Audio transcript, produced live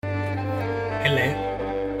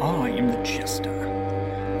Hello, I am the Jester.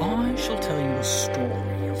 I shall tell you a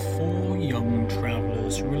story of 4 young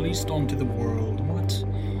travelers who released onto the world what,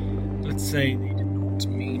 let's say, they did not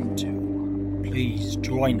mean to. Please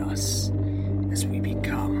join us as we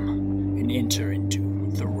become and enter into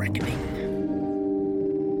the reckoning.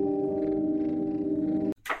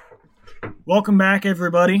 Welcome back,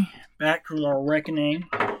 everybody. Back to our reckoning.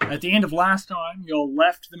 At the end of last time, y'all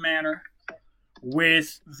left the manor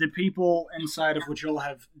with the people inside of what you'll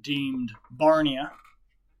have deemed Barnia.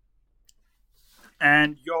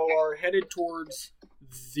 And y'all are headed towards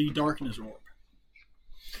the Darkness Orb.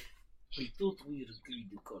 We thought we had agreed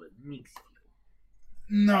to call it Nixville.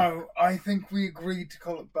 No, I think we agreed to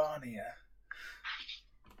call it Barnia.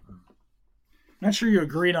 Not sure you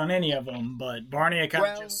agreed on any of them, but Barnia kind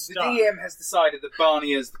of just the stuck. DM has decided that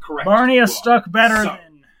Barnia is the correct Barnia one. stuck better So-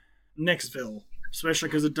 than Nixville, especially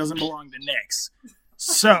because it doesn't belong to Nix.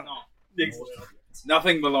 So,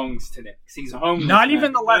 Nothing belongs to Nix. He's a homeless not man.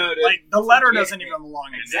 even the letter. Murdered. Like, the letter Yeah, doesn't even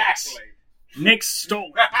belong to Exactly. Nix. Nix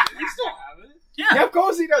stole it. You still have it? Yeah. Yeah, of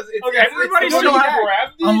course he does. It's, Okay, it's everybody the one still he has-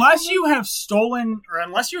 grabbed it. Unless you have stolen, or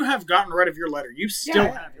unless you have gotten rid of your letter, you still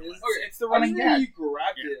have your letter. Okay, it's the I running just knew gag. you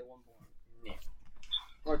grabbed it at one point.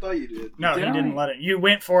 Or I thought you did. No, Did he I? didn't let it. You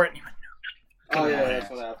went for it. And you went, Oh yeah, on. that's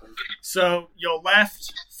what happened. So you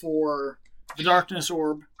left for the Darkness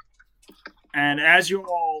Orb, and as you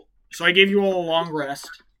all, so I gave you all a long rest.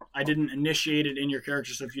 I didn't initiate it in your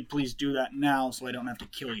character, so if you'd please do that now, so I don't have to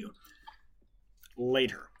kill you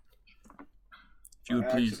later. If you would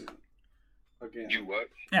please, Again. You what?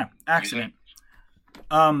 yeah, accident.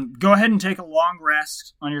 Go ahead and take a long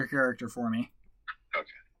rest on your character for me.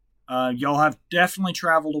 Okay. Y'all have definitely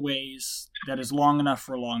traveled a ways that is long enough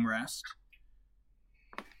for a long rest.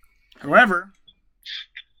 However,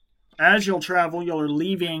 as you'll travel, you're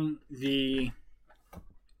leaving the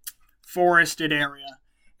forested area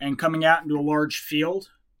and coming out into a large field,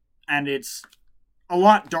 and it's a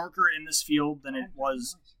lot darker in this field than it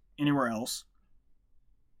was anywhere else.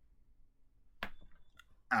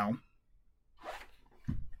 Ow.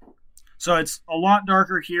 So it's a lot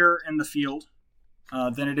darker here in the field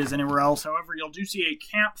than it is anywhere else. However, you'll do see a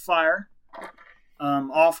campfire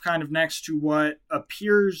off kind of next to what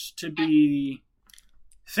appears to be,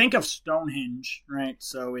 think of Stonehenge, right?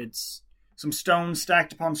 So it's some stones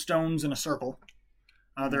stacked upon stones in a circle.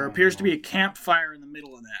 There appears to be a campfire in the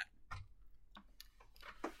middle of that.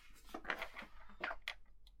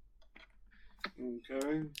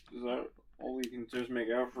 Okay. Is that all we can just make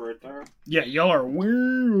out for right there? Yeah, y'all are way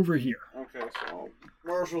over here. Okay, so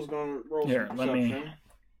Marshall's gonna roll Here, some let me perception.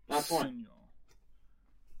 Not 20. send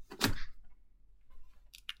y'all.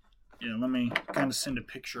 Yeah, let me kind of send a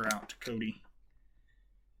picture out to Cody.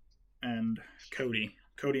 And Cody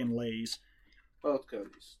and Lays. Both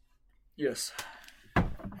Cody's. Yes.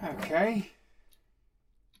 Okay.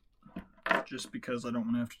 Just because I don't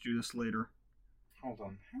want to have to do this later. Hold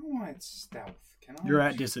on. How am I at stealth? Can I? You're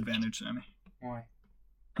at disadvantage, Sammy. Why?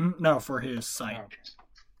 No, for his sight. Oh, okay.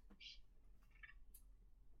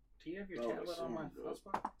 Do you have your tablet on my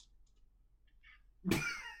hotspot?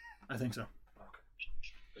 I think so.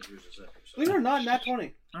 Believe it or not, nat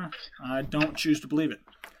 20. I don't choose to believe it.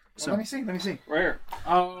 Well, So, let me see. Right here.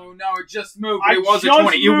 Oh no! It just moved. I It was a just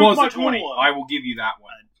 20. It moved was my a 20. one. I will give you that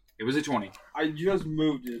one. It was a 20. I just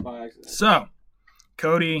moved it by accident. so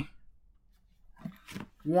Cody,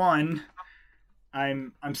 1.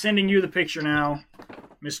 I'm sending you the picture now,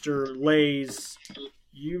 Mr. Lays.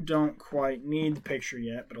 You don't quite need the picture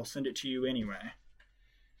yet, but I'll send it to you anyway,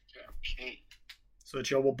 so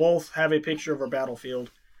that you will both have a picture of our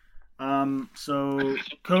battlefield. So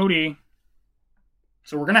Cody.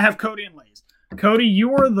 So we're gonna have Cody and Lays. Cody,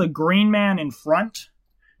 you are the green man in front,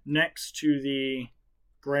 next to the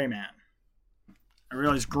gray man. I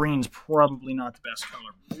realize green's probably not the best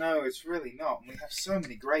color. No, it's really not. We have so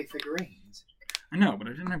many grey figurines. I know, but I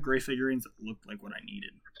didn't have gray figurines that looked like what I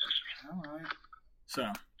needed. All right.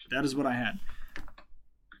 So that is what I had.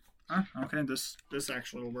 Okay, this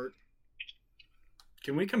actually will work.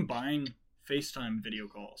 Can we combine FaceTime video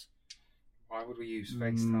calls? Why would we use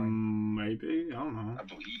FaceTime? Maybe. I don't know. I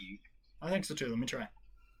believe. I think so too. Let me try.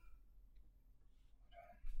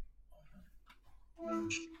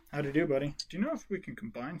 How'd you do, buddy? Do you know if we can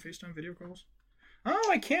combine FaceTime video calls? Oh,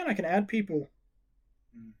 I can. I can add people.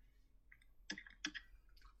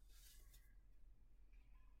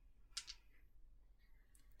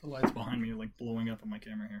 The lights behind me are like blowing up on my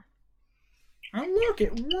camera here. Oh, look,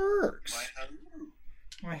 it works.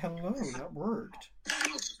 Why, hello, that worked.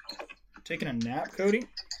 Taking a nap, Cody?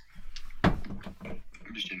 I'm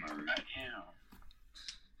just in my room right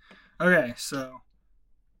now. Okay, so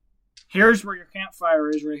Here's where your campfire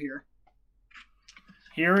is, right here.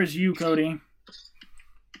 Here is you, Cody. This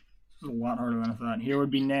is a lot harder than I thought. Here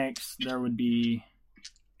would be Nyx. There would be...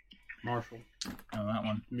 Marshall. Oh, that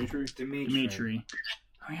one. Dimitri.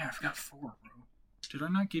 Oh, yeah, I forgot 4, bro. Did I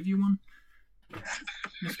not give you one?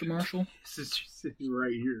 Mr. Marshall? This is just sitting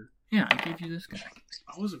right here. Yeah, I gave you this guy.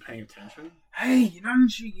 I wasn't paying attention. Hey, you know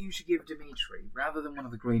what you should give Dimitri? Rather than one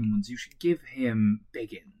of the green ones, you should give him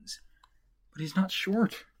Biggins. But he's not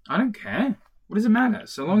short. I don't care. What does it matter?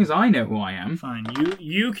 So long as I know who I am. Fine.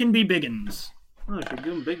 You can be Biggins. Oh, I should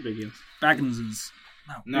give him big biggins. Bagginses.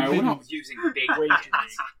 No, we're not using Biggins.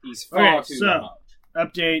 He's far Okay, too so,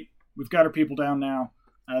 large. update. We've got our people down now.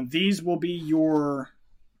 These will be your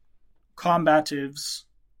combatives.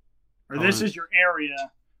 Or this is your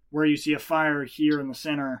area where you see a fire here in the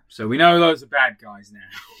center. So we know those are bad guys now.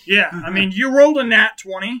 Yeah, I mean, you rolled a nat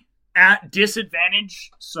 20 at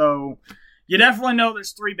disadvantage, so you definitely know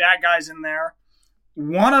there's 3 bad guys in there.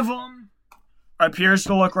 One of them appears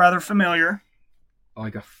to look rather familiar.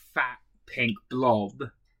 Like a fat pink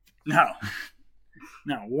blob. No.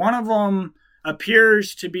 No, one of them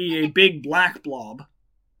appears to be a big black blob.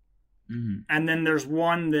 Mm. And then there's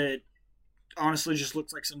one that honestly just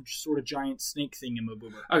looks like some sort of giant snake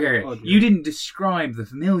thingamaboober. Okay, Oh, dear. you didn't describe the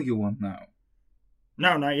familiar one, though.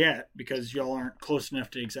 No, not yet, because y'all aren't close enough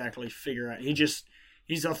to exactly figure out.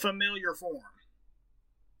 He's a familiar form.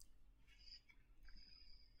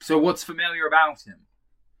 So what's familiar about him?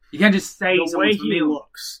 You can't just say The way someone's he familiar.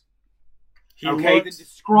 looks. He Then looks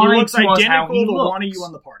describe identical to us how to he one of looks. you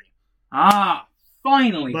on the party. Ah,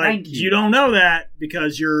 finally, But thank you. you don't know that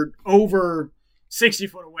because you're over 60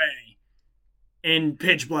 foot away in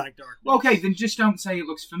pitch black dark. Well, okay, then just don't say it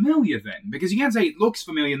looks familiar then. Because you can't say it looks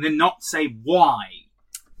familiar and then not say why.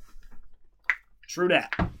 True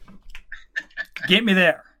that. Get me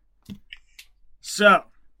there. So,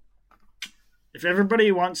 if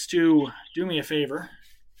everybody wants to do me a favor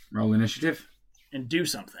Roll initiative. and do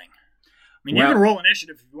something. I mean, Well- you can roll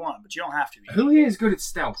initiative if you want, but you don't have to. Who here is good at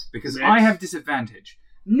stealth? Because Nyx. I have disadvantage.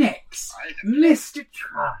 Nyx, Mr.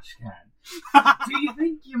 Trash Can. Do you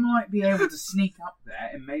think you might be able to sneak up there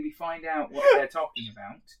and maybe find out what they're talking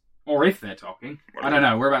about? Or if they're talking. I don't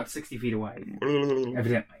know, we're about 60 feet away.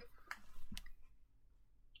 Evidently.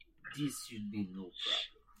 This should be no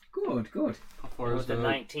problem. Good. How far is With the the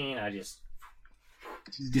 19, I just...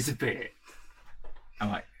 Disappear. I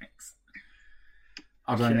like Nyx.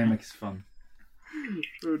 Our dynamic's fun.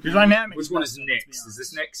 Your dynamic. Which one is Nyx? Is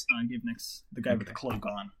this Nyx? I give Nyx the guy with the cloak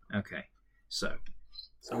on. Okay. So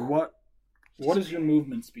what is your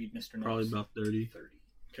movement speed, Mr. Nyx? Probably about 30.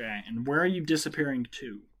 Okay, and where are you disappearing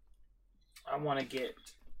to? I want to get...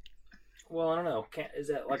 Well, I don't know. Is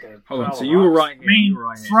that like a... hold on, pile so of you were rocks? right I here. mean, you were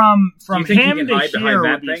right here. from you think you him can to hide behind here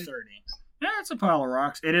that would be thing? 30. Yeah, it's a pile of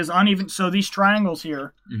rocks. It is uneven. So these triangles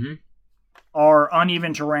here Mm-hmm. are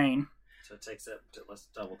uneven terrain. So it takes up to... Let's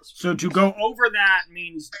double the speed. So to go over that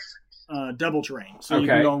means double terrain. So you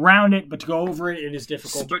can Okay. go around it, but to go over it, it is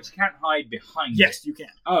difficult. But you can't hide behind Yes, it. you can.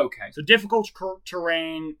 Oh, okay. So difficult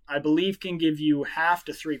terrain, I believe, can give you half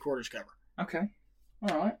to 3/4 cover. Okay.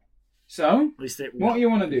 Alright. So, At least it what will, you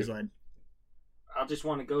want to because do? I'll just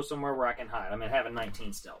want to go somewhere where I can hide. I mean, having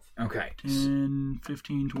 19 stealth. Okay. 10,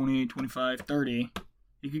 15, 20, 25, 30.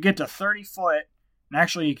 You could get to 30 foot, and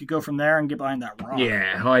actually you could go from there and get behind that rock.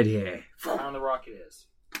 Yeah, hide here. On the rock it is.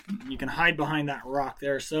 You can hide behind that rock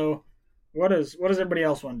there. So what does everybody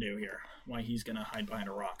else want to do here? Why he's gonna hide behind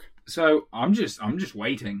a rock? So, I'm just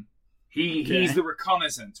waiting. Okay. He's the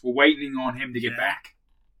reconnaissance. We're waiting on him to get Yeah. back.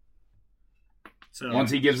 So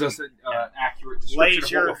Once he gives us an accurate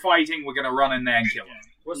description of what we're fighting, we're going to run in there and kill him.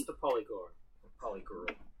 What's the polygore?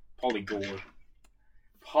 Polygirl. Polygore.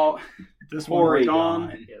 this one right Porygon.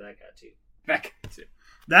 on. Yeah, that guy too. That's it.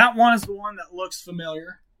 That one is the one that looks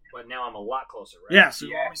familiar. But now I'm a lot closer, right? Yeah, so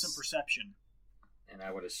roll me Yes. some perception. And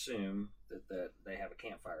I would assume that they have a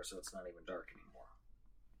campfire, so it's not even dark anymore.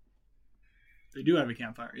 They do have a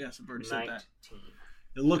campfire. Yes, I've already said 19.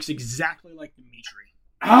 that. It looks exactly like Dimitri.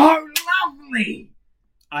 Oh, lovely!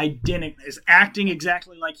 Identical. Is acting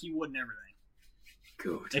exactly like he would and everything.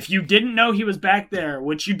 Good. If you didn't know he was back there,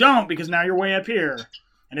 which you don't because now you're way up here,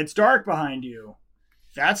 and it's dark behind you,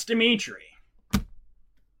 that's Dimitri.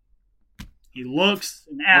 He looks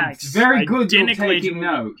and acts It's very good you're identically taking to-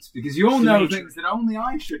 notes, because you all know Dimitri. things that only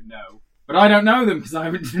I should know. But I don't know them because I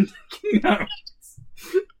haven't been taking notes.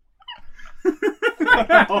 Oh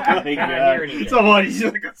my I can't hear anything. So what, he's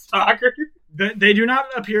like a stalker? They do not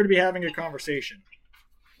appear to be having a conversation.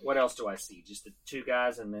 What else do I see? Just the two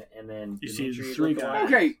guys and then You see the Dimitri three lookalike? guys.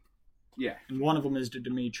 Okay. Yeah, And one of them is to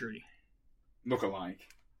Dimitri. look alike.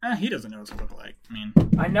 He doesn't know what it look like. I mean,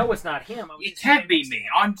 I know it's not him. I was It just can't saying be it's- me.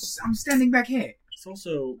 I'm standing back here. it's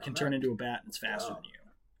also can turn into a bat and it's faster than you.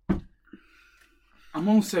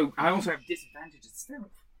 I also have disadvantage at stealth.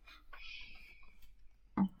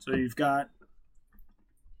 So you've got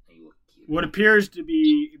You look cute. what appears to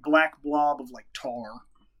be a black blob of like tar.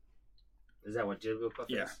 Is that what Jigglypuff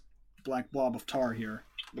Yeah. is? Black blob of tar here.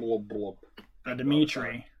 Blub blub. A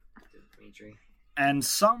Dimitri. Dimitri. And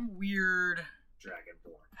some weird...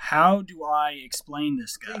 Dragonborn. How do I explain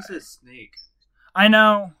this guy? He's a snake. I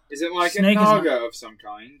know. Is it like Snake a is naga of some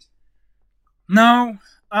kind? No.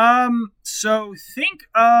 So think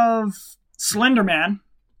of Slender Man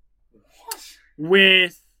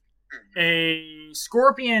with a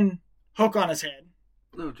scorpion hook on his head.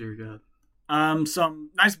 Oh dear God. Some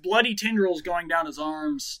nice bloody tendrils going down his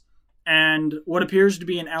arms, and what appears to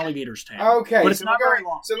be an alligator's tail. Okay, but it's so not we're very going-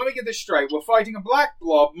 long. So let me get this straight. We're fighting a black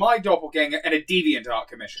blob, my doppelganger, and a deviant art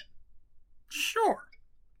commission. Sure,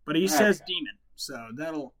 but he says Okay. demon, so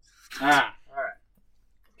that'll. Ah. Alright.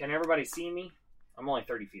 Can everybody see me? I'm only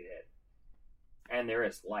 30 feet ahead. And there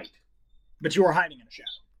is light. But you are hiding in a shadow.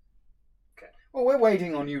 Well, we're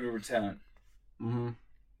waiting on you to return. Mm-hmm.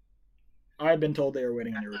 I've been told they are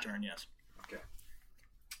waiting on your return. Yes.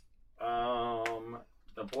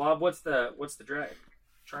 The blob, what's the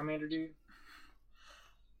Charmander dude?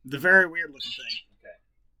 The very weird looking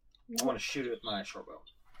thing. I want to shoot it with my short bow.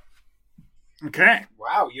 Okay.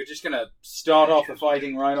 Wow, you're just gonna start off the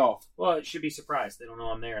fighting right off. Well, it should be surprised. They don't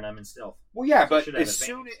know I'm there and I'm in stealth. Well, yeah, So but should have as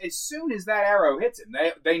advantage. soon as that arrow hits him,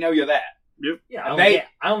 they know you're there. Yeah, And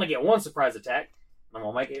I only get one surprise attack. And I'm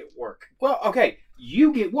gonna make it work. Well, okay,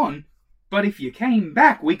 you get one, but if you came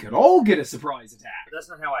back, we could all get a surprise attack. But that's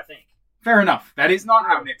not how I think. Fair enough. That is not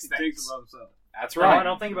how Nick He thinks. thinks about himself. That's No, right. I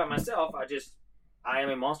don't think about myself. I am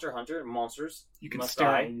a monster hunter. And monsters You can must stare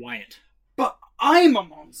die. at Wyatt. But I'm a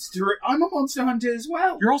monster. I'm a monster hunter as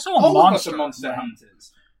well. You're also a all monster. of us are monster right?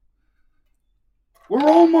 hunters. We're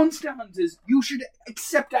all monster hunters. You should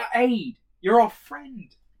accept our aid. You're our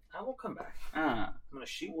friend. I will come back. Ah, I'm gonna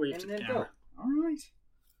shoot Wave and to then the go. camera. all right.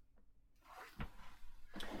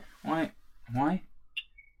 Why?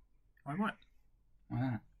 Why what? Why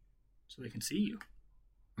that? So they can see you.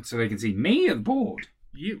 So they can see me at the board.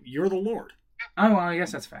 You're the Lord. Oh, well, I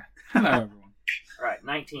guess that's fair. Hello, everyone. Alright,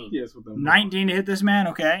 19. Yes, with them. 19 to hit this man.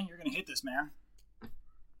 Okay, you're gonna hit this man.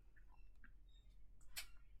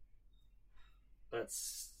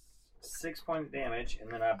 That's 6 points of damage,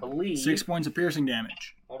 and then I believe 6 points of piercing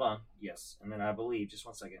damage. Hold on. Yes. And then I believe just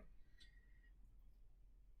 1 second.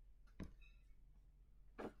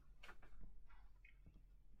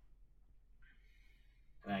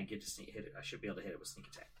 And I get to hit it. I should be able to hit it with sneak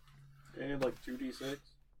attack. Okay, like 2d6.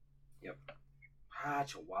 Yep. Ah,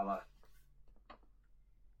 Chihuahua.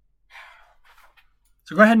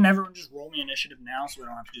 So go ahead and everyone just roll me initiative now, so we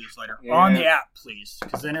don't have to do this later. Yeah. On the app, please,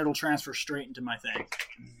 because then it'll transfer straight into my thing.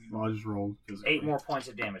 Well, I just rolled. 8 more points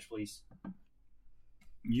of damage, please.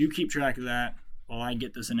 You keep track of that while I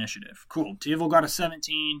get this initiative. Cool. Tevel got a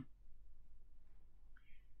 17.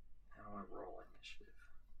 How do I roll initiative?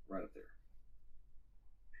 Right up there.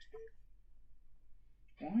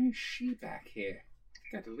 Why is she back here?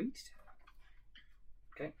 Got deleted.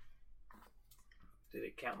 Okay. Did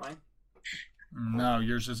it count mine? No,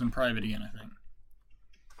 yours is in private again, I think.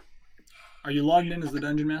 Are you logged in as the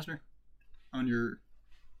Dungeon Master on your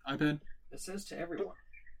iPad? It says to everyone.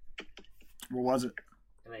 What was it?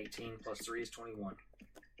 And 18 plus 3 is 21.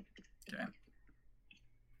 Okay.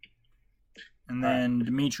 And then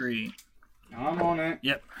Dimitri. I'm on it.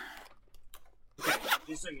 Yep. Okay,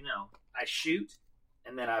 just so you know, I shoot,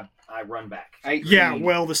 and then I run back. 18. Yeah,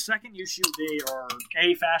 well, the second you shoot, they are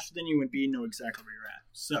A, faster than you, and B, know exactly where you're at.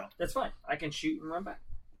 So, That's fine. I can shoot and run back.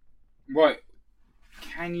 What?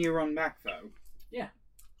 Can you run back, though? Yeah.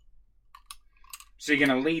 So you're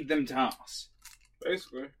going to lead them to us?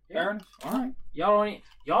 Basically. Fair enough. All right. Y'all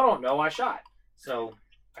don't know I shot. So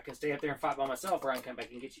I can stay up there and fight by myself, or I can come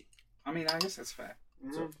back and get you. I mean, I guess that's fair.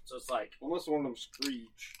 So it's like Unless one of them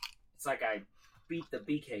screech. I beat the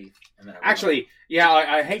bee cave and then I run. Actually, yeah,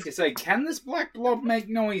 I hate to say, can this black blob make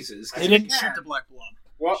noises? they didn't shoot the black blob.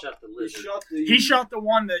 What? shut the He lizard. shot the. He shot the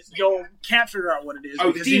one that you can't figure out what it is. Oh,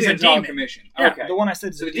 the because he's a Deviant Art demon. Commission. Yeah, Okay. the one I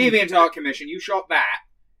said is So a the demon. Deviant Art Commission, you shot that.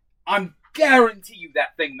 I'm guarantee you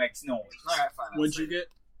that thing makes noise. All right, fine. I'll What'd say you get?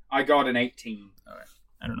 I got an 18.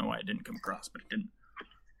 I don't know why it didn't come across, but it didn't.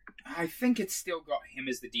 I think it's still got him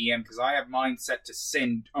as the DM because I have mine set to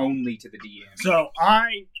send only to the DM. So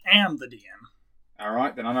I am the DM. All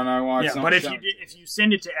right, then I don't know why it's Yeah, not but if shown. if you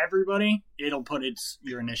send it to everybody, it'll put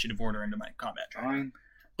your initiative order into my combat tracker. Fine.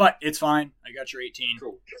 But it's fine. I got your 18.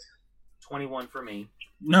 Cool. 21 for me.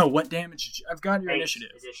 No, what damage did you... I've got your 8 initiative.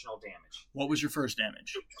 additional damage. What was your first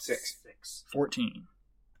damage? 6. 14.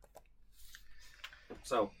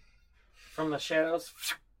 So, from the shadows,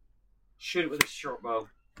 shoot it with a short bow.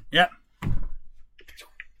 Yep.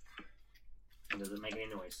 Does it make any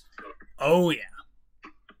noise? Oh, yeah.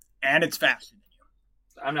 And it's faster than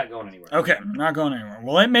you. I'm not going anywhere. Okay, I'm not going anywhere.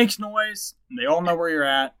 Well, it makes noise. They all know where you're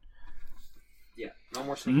at. Yeah, no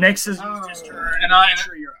more sneak. Nyx is used his turn. And I- Make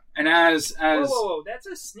sure you're up. And as Whoa! That's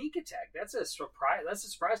a sneak attack. That's a surprise. That's a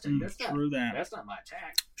surprise attack. True that. That's not my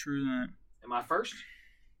attack. True that. Am I first?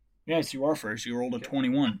 Yes, you are first. You rolled a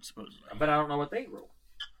 21, supposedly. But I don't know what they roll.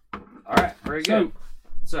 All right, very good.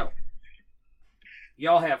 So,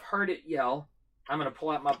 y'all have heard it yell. I'm going to pull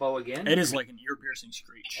out my bow again. It is like an ear-piercing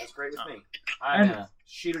screech. That's great with me. I'm going to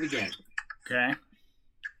shoot it again. Okay.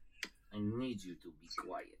 I need you to be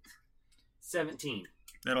quiet. 17.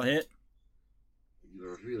 That'll hit.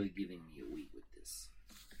 You're really giving me a week with this.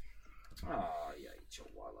 Oh, yeah,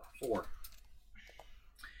 chihuahua. 4.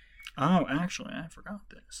 Oh, actually, I forgot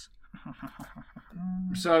this.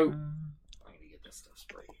 so I'm going to get this stuff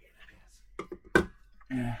sprayed again,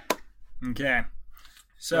 I guess. Okay.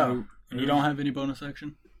 So, and you don't have any bonus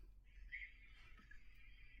action?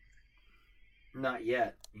 Not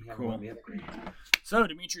yet. You haven't Cool. let me upgrade. So,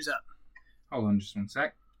 Dimitri's up. hold on just one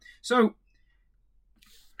sec. So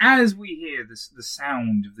as we hear the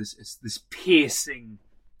sound of this piercing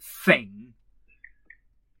thing,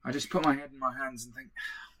 I just put my head in my hands and think,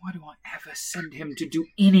 why do I ever send him to do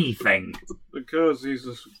anything? Because he's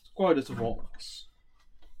the quietest of all of us.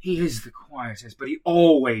 He is the quietest, but he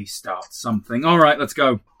always starts something. All right, let's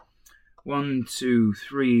go. 1, 2,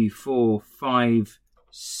 3, 4, 5,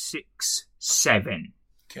 6, 7.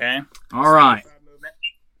 Okay. All right.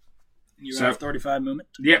 You So- have 35 movement?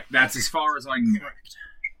 Yep, that's as far as I can go.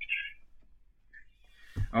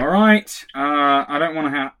 All right. I don't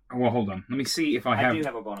want to have... Well, hold on. Let me see if I I have... do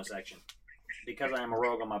have a bonus action. Because I am a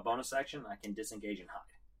rogue on my bonus action, I can disengage and hide.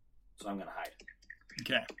 So I'm going to hide.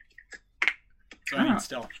 Okay. So I mean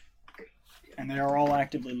stealth. And they are all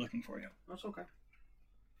actively looking for you. That's okay.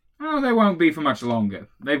 Oh, they won't be for much longer.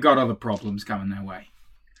 They've got other problems coming their way.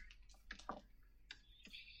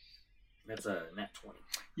 That's a nat 20.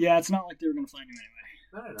 Yeah, it's not like they were going to find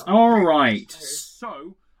you anyway. No. All right.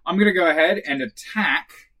 So I'm going to go ahead and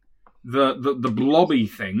attack the blobby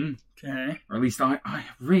thing. Okay. Or at least I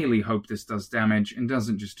really hope this does damage and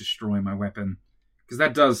doesn't just destroy my weapon. Because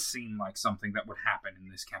that does seem like something that would happen in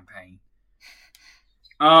this campaign.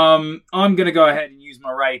 I'm going to go ahead and use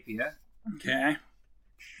my rapier. Okay.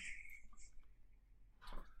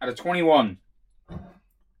 At a 21.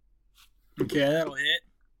 Okay, that'll hit.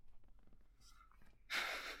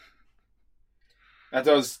 That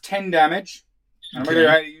does 10 damage. And I'm going to go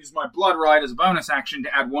ahead and use my Blood Ride as a bonus action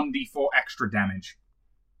to add 1d4 extra damage.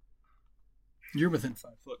 You're within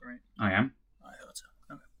 5 foot, right? I am. I thought so.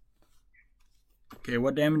 Okay. Okay,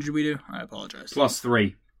 what damage did we do? I apologize. Plus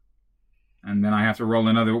 3. And then I have to roll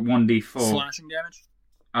another 1d4. Slashing damage?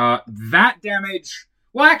 That damage...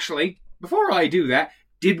 Well, actually, before I do that,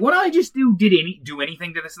 did what I just do do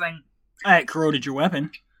anything to this thing? It corroded your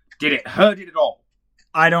weapon. Did it hurt it at all?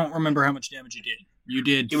 I don't remember how much damage you did. You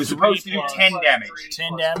did... It was supposed to do 10 damage.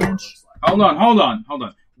 10 damage? Hold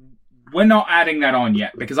on. We're not adding that on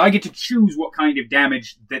yet, because I get to choose what kind of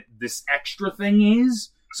damage that this extra thing is.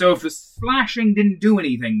 So if the slashing didn't do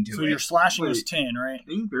anything to So it... your slashing was 10, right?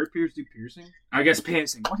 Didn't Bear Pierce do piercing? I guess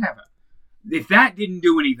piercing, whatever. If that didn't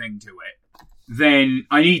do anything to it, then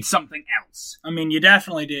I need something else. I mean, you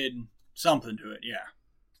definitely did something to it,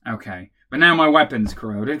 yeah. Okay. But now my weapon's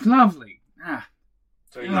corroded. Lovely.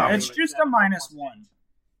 So It's just a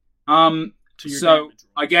 -1 to your So damage.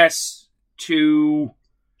 I guess to...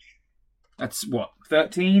 That's what,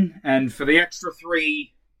 13? And for the extra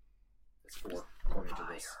 3... It's 4, according to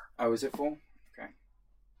this. Oh, is it 4? Okay.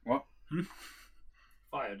 What?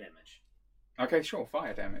 Fire damage. Okay, sure,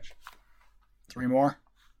 fire damage. 3 more?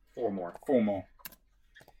 4 more. 4 more.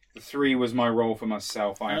 The 3 was my roll for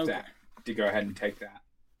myself. I have Okay. to go ahead and take that.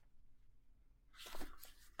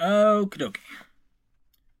 Okie dokie.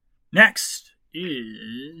 Next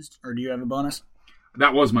is... Or do you have a bonus?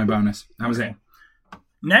 That was my bonus. That was it.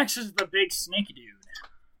 Next is the big snaky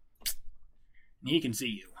dude. And he can see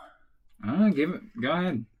you. Go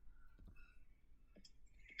ahead.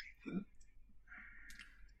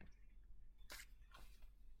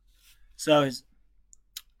 So he's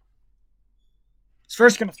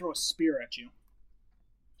first going to throw a spear at you.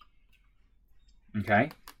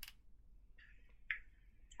 Okay.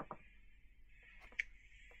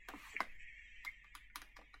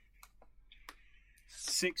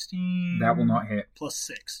 $16. That will not hit. Plus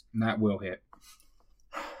 6. That will hit.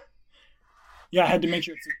 Yeah, I had to make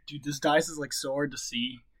sure. It's like, dude, this dice is like so hard to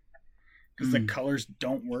see because the colors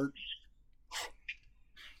don't work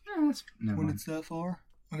when it's that far.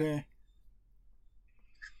 Okay.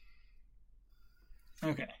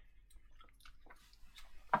 Okay.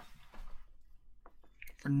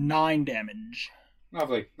 For 9 damage.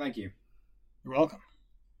 Lovely, thank you. You're welcome.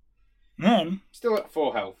 Then Still at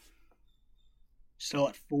 4 health. still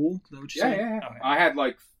at full. Is that what you Yeah, said? yeah. Okay. I had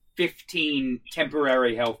like 15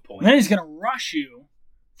 temporary health points. Then he's gonna rush you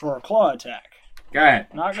for a claw attack. Go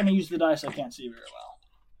ahead. Not gonna use the dice I can't see very well.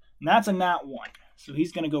 And that's a nat 1. So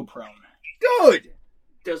he's gonna go prone. Good!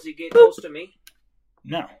 Does he get close to me?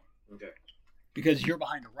 No. Okay. Because you're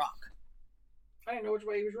behind a rock. I didn't know which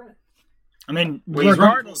way he was running. I mean, Well, he's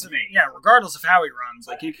regardless of running regardless of how he runs,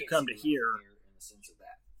 like I he could can't come to see here. in the sense of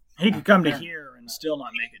that. He could come to here and still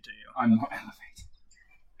not make it to you. I'm not elevated.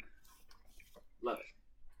 Love it.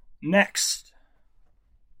 Next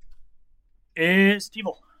is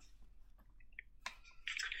Teeble.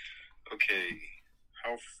 Okay,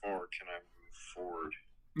 how far can I move forward?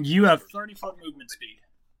 You have 30-foot movement speed.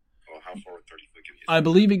 Well, how far would 30 foot give you? I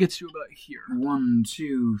believe it gets you about here. 1,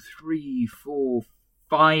 2, 3, 4,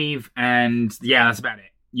 5, and yeah, that's about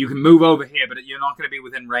it. You can move over here, but you're not going to be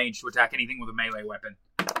within range to attack anything with a melee weapon.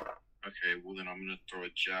 Okay, well then I'm gonna throw a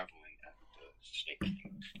javelin at the snake.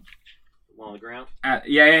 The one on the ground?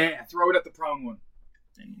 Yeah. Throw it at the prone one.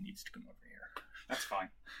 Then he needs to come over here. That's fine.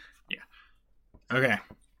 Okay.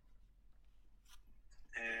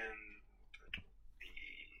 And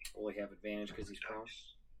Will he have advantage because he's prone?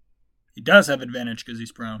 He does have advantage because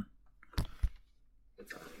he's prone.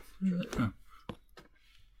 That's all right.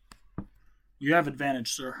 You have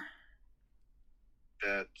advantage, sir.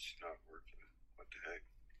 that's not working. What the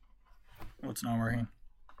heck? What's not working?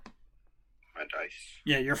 My dice.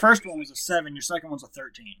 Yeah, your first one was a 7. Your second one's a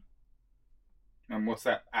 13. And what's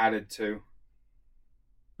that added to?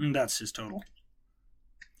 And that's his total.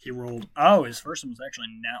 He rolled. Oh, his first one was actually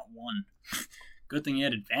nat 1. Good thing he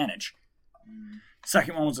had advantage.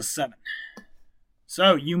 Second one was a 7.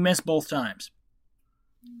 So you miss both times.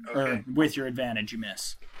 Okay. Or with your advantage, you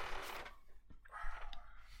miss.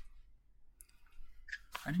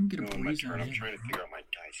 I didn't get a No, my breeze turn. out I'm here. trying to figure out my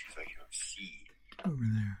dice because I cannot see. Over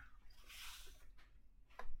there.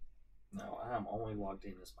 No, I'm only logged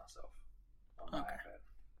in as myself on my Okay. iPad.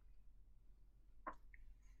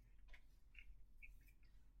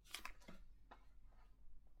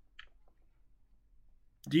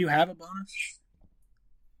 Do you have a bonus?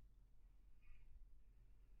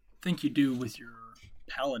 I think you do with your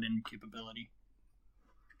paladin capability.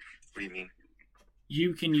 What do you mean?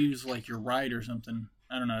 You can use like your ride or something.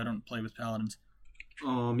 I don't know. I don't play with paladins.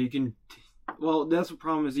 You can. Well, that's the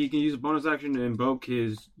problem is you can use a bonus action to invoke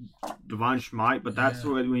his divine smite, but that's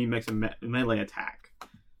when he makes a melee attack.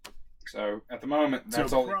 So at the moment,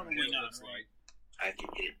 that's So all. probably it not, looks right? like. I have to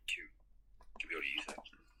hit it to be able to use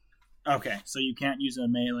that. Okay, so you can't use a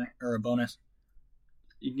melee or a bonus.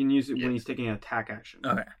 You can use it when he's taking an attack action.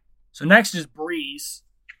 Okay. So next is Breeze.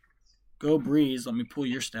 Go Breeze. Let me pull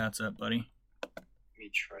your stats up, buddy. Let me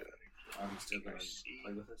try that again. I'm still going to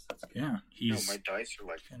play with this. That's good. Yeah, No, he's my dice are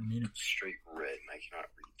like kind of muted. straight red and I cannot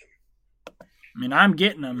read them. I mean, I'm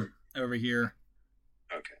getting them over here.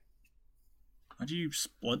 Okay. How'd you use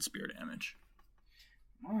blood spear damage?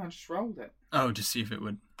 Oh, I just rolled it. Oh, to see if it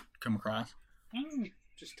would come across.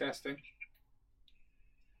 Just testing.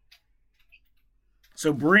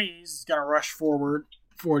 So Breeze is going to rush forward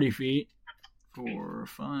 40 feet. 4,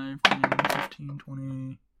 5, 10, 15,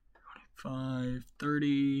 20, 25,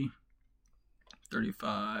 30,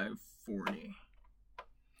 35, 40.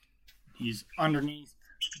 He's underneath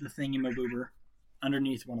the thingamaboober,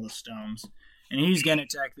 underneath one of the stones. And he's going to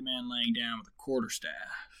attack the man laying down with a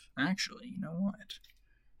quarterstaff. Actually, you know what?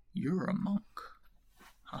 You're a monk.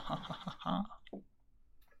 Ha ha ha ha ha.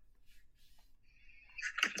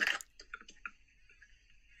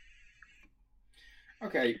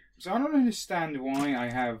 Okay, so I don't understand why I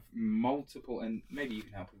have multiple, and maybe you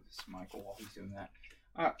can help with this, Michael, while he's doing that.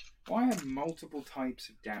 Why I have multiple types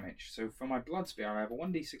of damage. So for my blood spear, I have a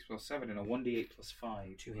 1d6 plus 7 and a 1d8 plus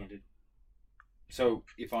 5. Two-handed. So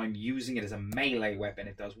if I'm using it as a melee weapon,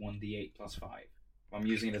 it does 1d8 plus 5. If I'm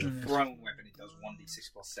using it as a thrown weapon, it does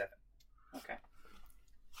 1d6 plus 7. Okay.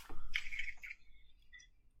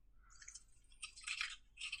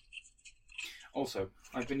 Also,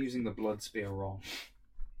 I've been using the blood spear wrong.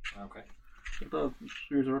 Okay. The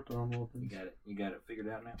spears are thrown You open. got it. You got it figured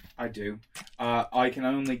out now? I do. I can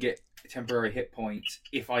only get temporary hit points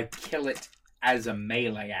if I kill it as a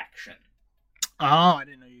melee action. Oh, I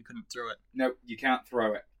didn't know you couldn't throw it. Nope, you can't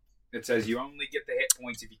throw it. It says you only get the hit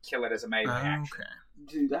points if you kill it as a melee action. Okay.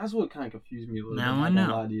 Dude, that's what kind of confused me a little Now bit. I I'm not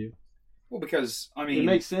gonna know. lie to you. Well, because, I mean... It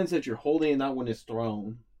makes sense that you're holding it not when it's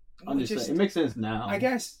thrown. I'm just saying. It makes sense now. I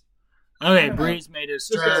guess. Okay, I don't know. Breeze made his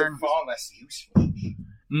Just turn. far less useful.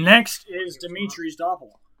 Next is Dimitri's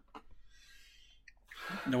doppelganger.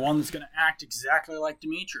 The one that's going to act exactly like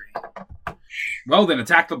Dimitri. Well, then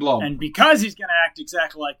attack the blob. And because he's going to act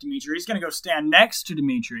exactly like Dimitri, he's going to go stand next to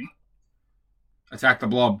Dimitri Attack the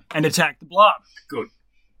blob. and attack the blob. Good.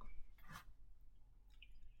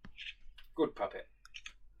 Good puppet.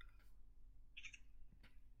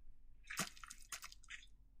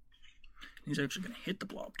 He's actually going to hit the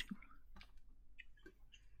blob, too.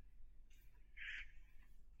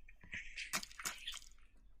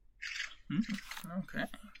 Okay.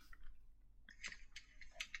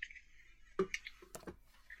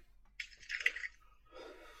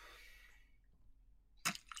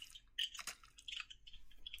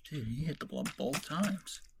 Dude, he hit the blob both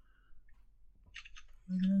times.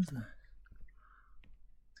 What is that?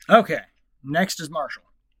 Okay, next is Marshall.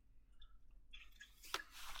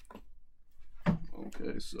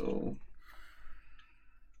 Okay, so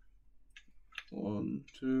 1,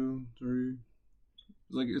 2, 3.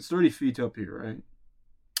 It's 30 feet up here, right?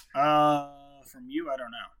 From you, I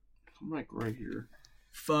don't know. I'm like right here.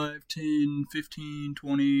 5, 10, 15,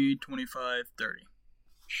 20, 25, 30.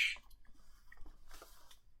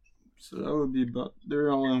 So that would be about.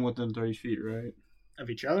 They're all within 30 feet, right? Of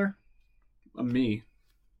each other? Of me.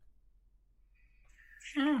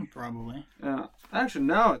 Probably. Actually,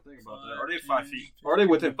 now I think about that. Are they 5 feet? Are they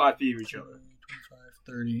within 5 feet of each other? 25,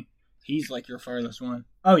 30. He's like your farthest one.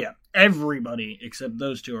 Oh, yeah. Everybody except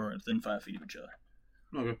those two are within 5 feet of each other.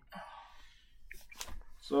 Okay.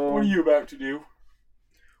 So. What are you about to do?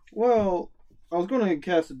 Well, I was going to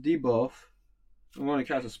cast a debuff. I'm going to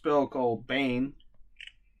cast a spell called Bane.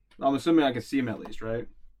 I'm assuming I can see him at least, right?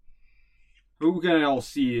 Who can I all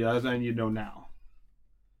see as I need to know now?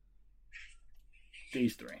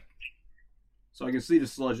 These three. So I can see the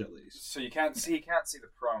sludge at least. So you can't see the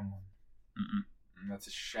prone one. Mm-mm. That's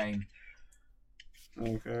a shame.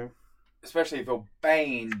 Okay. Especially if your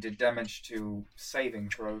Bane did damage to saving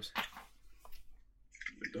throws.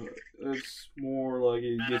 It's more like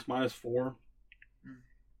it gets -4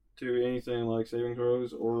 to anything like saving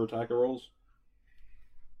throws or attacker rolls.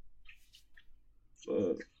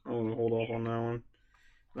 But I'm going to hold off on that one.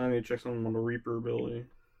 I need to check something on the Reaper ability.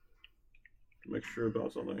 Make sure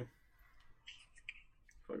about something.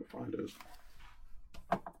 If I can find it.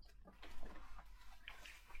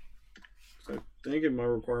 I think it might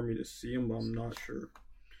require me to see him, but I'm not sure.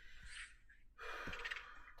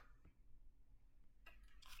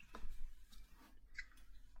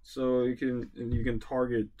 So you can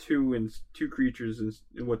target two creatures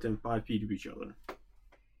within 5 feet of each other.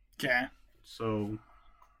 Okay. So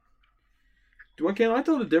can I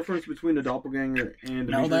tell the difference between the doppelganger and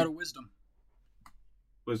the Now that of wisdom.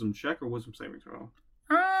 wisdom check or wisdom saving throw?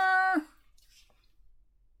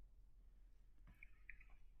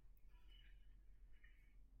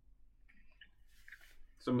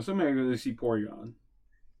 So I'm assuming I really see Porygon.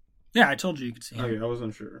 Yeah, I told you could see him. Okay, I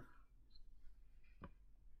wasn't sure.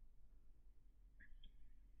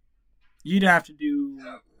 You'd have to do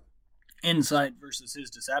insight versus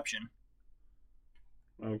his deception.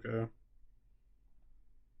 Okay.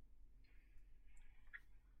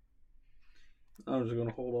 I'm just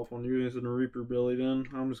gonna hold off on using the Reaper Billy then.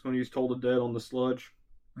 I'm just gonna use Toll the Dead on the sludge.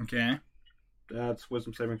 Okay. That's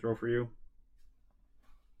wisdom saving throw for you.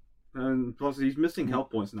 And plus he's missing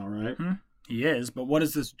health points now, right? He is, but what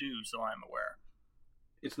does this do so I'm aware?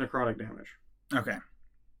 It's necrotic damage. Okay.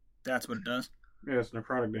 That's what it does. Yeah, it's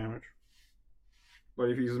necrotic damage. But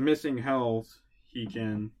if he's missing health,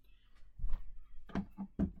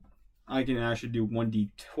 I can actually do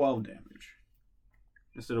 1d12 damage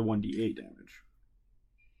instead of 1d8 damage.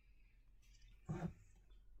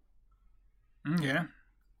 Okay.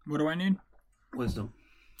 What do I need? Wisdom.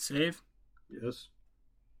 Save? Yes.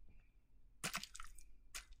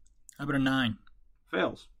 How about a 9?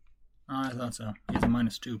 Fails. Oh, I thought so. He has a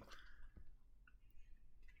 -2.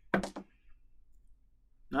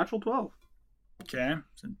 Natural 12. Okay.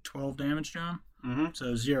 So 12 damage, John? Mm-hmm.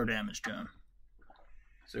 So 0 damage, John.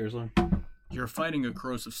 Seriously? You're fighting a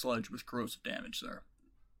corrosive sludge with corrosive damage, sir.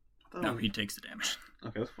 No, he takes the damage.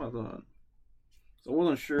 Okay, that's what I thought. So I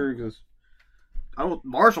wasn't sure because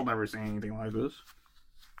Marshall never seen anything like this.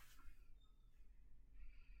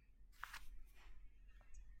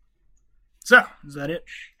 So, is that it?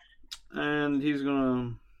 And he's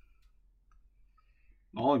gonna.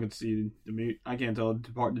 All I can see, I can't tell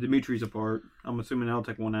the Dimitri's apart. I'm assuming that'll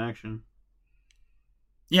take one action.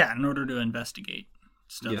 Yeah, in order to investigate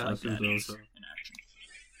stuff Yeah, like I think that so. in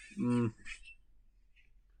action.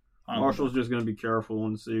 Marshall's just gonna be careful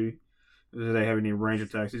and see if they have any range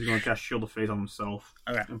attacks. He's gonna cast Shield of Faith on himself.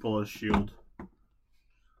 Okay. And pull his shield.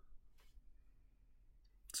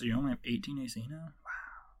 So you only have 18 AC now?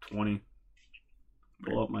 20.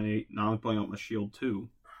 Pull up my 8. Now I'm pulling out my shield too.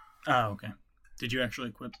 Oh, okay. Did you actually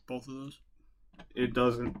equip both of those? It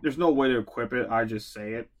doesn't. There's no way to equip it. I just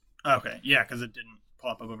say it. Okay, yeah, because it didn't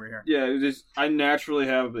pop up over here. Yeah, it just I naturally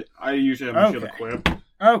have. I usually have my shield Okay. equipped.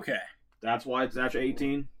 Okay. That's why it's actually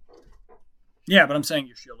 18. Yeah, but I'm saying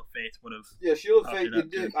your Shield of Faith would have... Yeah, Shield of Faith,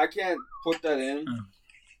 it did- I can't put that in.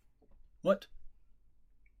 What?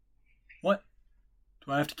 What?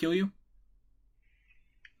 Do I have to kill you?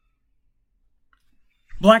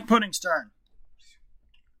 Black Pudding's turn.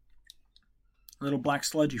 Little black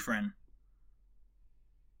sludgy friend.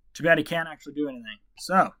 Too bad he can't actually do anything.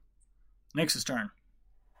 So, Nyx's turn.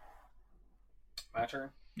 My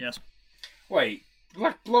turn? Yes. Wait,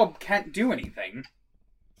 Black Blob can't do anything.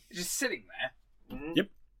 He's just sitting there. Mm-hmm. Yep.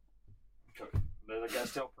 Okay. The other guy's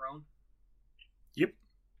still prone? Yep.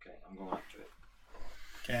 Okay, I'm going after it.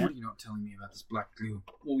 Okay. What are you not telling me about this black glue?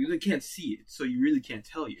 Well, you can't see it, so you really can't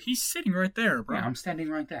tell you. He's sitting right there, bro. Yeah, I'm standing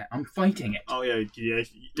right there. I'm fighting it. Oh yeah.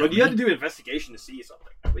 But you have to do an investigation to see something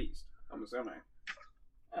at least. I'm assuming.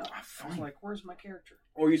 Oh, I was fine. like, where's my character?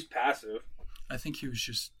 Or use passive. I think he was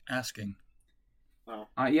just asking.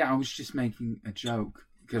 Yeah, I was just making a joke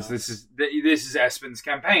because this is Espen's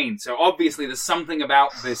campaign. So obviously, there's something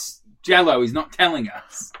about this Jello he's not telling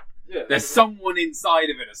us. Yeah. There's someone inside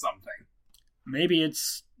of it or something. Maybe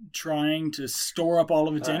it's trying to store up all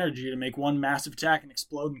of its energy to make one massive attack and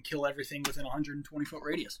explode and kill everything within a 120-foot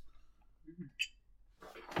radius.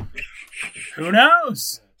 Who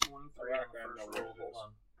knows? 23 on the first roll. Hold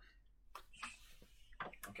on.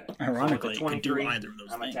 Okay. Ironically, So it with can the do either of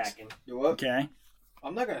those I'm things. attacking. Do what? Okay.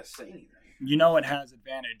 I'm not gonna say anything. You know it has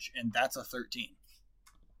advantage, and that's a 13.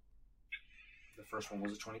 The first one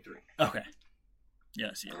was a 23. Okay.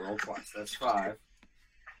 Yes, yeah. I rolled twice. That's 5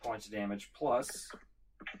 points of damage plus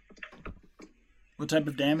What type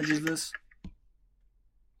of damage is this?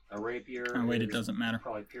 a rapier. Oh, wait, it is doesn't matter.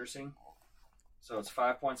 Probably piercing. So it's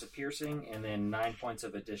 5 points of piercing and then 9 points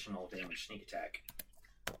of additional damage sneak attack.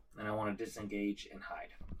 Then I want to disengage and hide.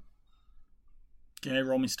 Okay,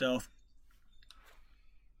 roll me stealth.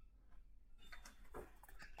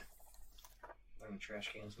 Are any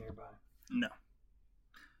trash cans nearby? No.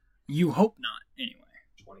 You hope not, anyway.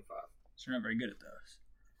 25. So you're not very good at those.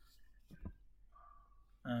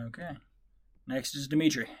 Okay. Next is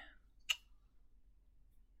Dimitri.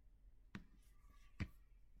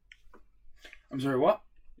 I'm sorry, what?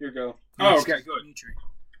 Here you go. Oh, Next okay, is good. Dimitri.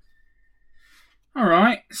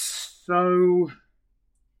 Alright, so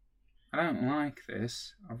I don't like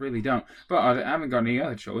this. I really don't. But I haven't got any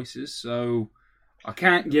other choices, so I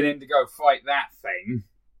can't get in to go fight that thing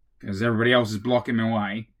because everybody else is blocking my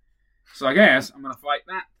way. So I guess I'm going to fight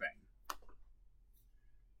that thing.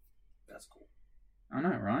 That's cool. I know,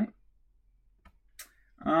 right?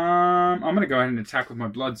 I'm going to go ahead and attack with my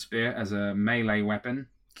blood spear as a melee weapon.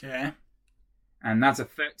 Okay. And that's a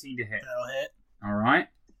 13 to hit. That'll hit. Alright.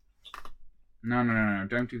 No.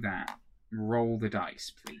 Don't do that. Roll the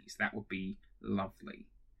dice, please. That would be lovely.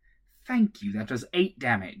 Thank you. That does 8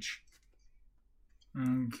 damage.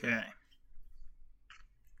 Okay.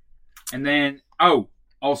 And then,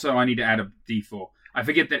 also I need to add a d4. I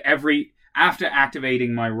forget that after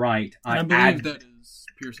activating my right, I I believe add... that is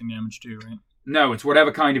piercing damage too, right? No, it's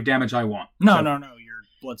whatever kind of damage I want. No, So- no, your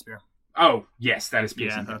blood spear. Oh, yes, that is Yeah,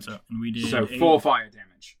 piercing that's damage. it. And we did So 8, 4 fire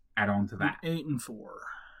damage. Add on to that. 8 and 4.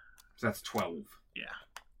 So that's 12. Yeah.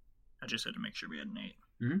 I just had to make sure we had an 8.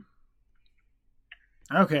 Mhm.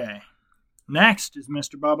 Okay. Next is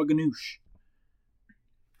Mr. Baba Ganoush.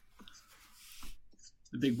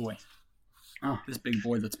 The big boy. Oh. This big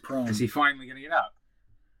boy that's prone. Is he finally going to get up?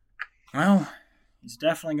 Well, he's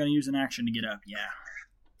definitely going to use an action to get up, yeah.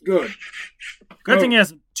 Good. Good thing he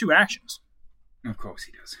has 2 actions. Of course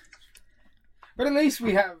he does. But at least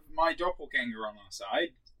we have my doppelganger on our side.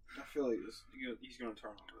 I feel like he's gonna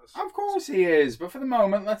turn on this. Of course he is, but for the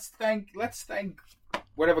moment, let's thank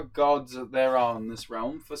whatever gods there are in this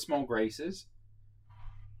realm for small graces.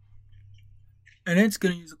 And it's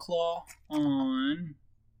going to use a claw on...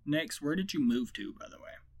 Next, where did you move to, by the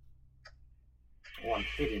way? Oh, I'm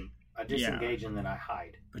hidden. I disengage and then I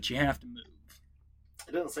hide. But you have to move.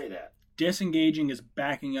 It doesn't say that. Disengaging is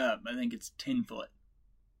backing up. I think it's 10 foot.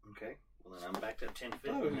 Okay. Well, then I'm back to 10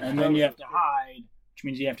 feet. Oh, And then you have to hide, which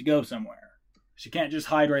means you have to go somewhere. So you can't just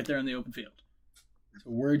hide right there in the open field. So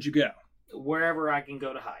where'd you go? Wherever I can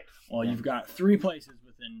go to hide. Well, you've got 3 places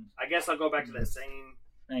within within. I guess I'll go back to that same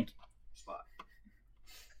Thank you. spot.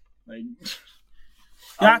 Like,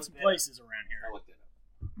 I'll got look some that places around I here. looked it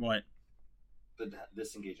up. What? The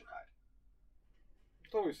disengage and hide. I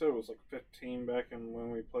thought we said it was like 15 back in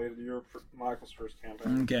when we played Michael's first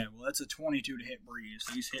campaign. Okay, well that's a 22 to hit Breeze.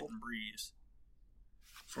 He's hitting Breeze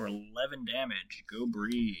for 11 damage. Go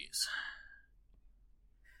Breeze.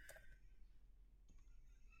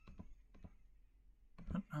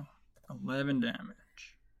 Oh, 11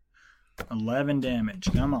 damage. 11 damage.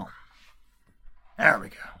 Come on. There we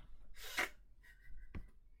go.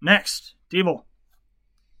 Next, Devil.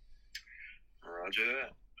 Roger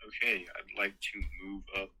that. Okay, I'd like to move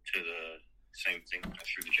up to the same thing I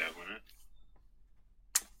threw the javelin at.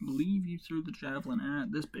 I believe you threw the javelin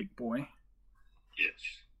at this big boy. Yes.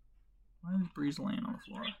 Why is Breeze laying on the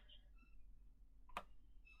floor?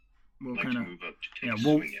 We'll I'd like kind to of, move up to take yeah, a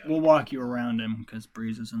we'll swing at. we'll walk you around him because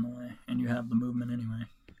Breeze is in the way, and you have the movement anyway.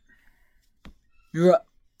 You're up.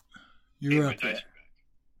 You're Okay, up my there. dice are back.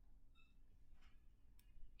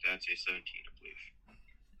 That's a 17, I believe.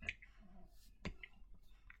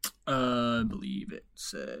 I believe it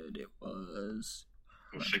said it was.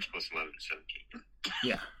 Well, 6 plus 11 is 17.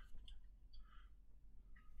 Yeah.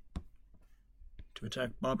 To attack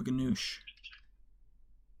Baba Ganoush.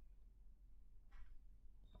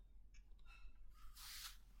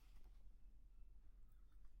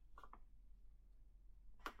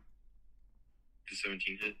 Does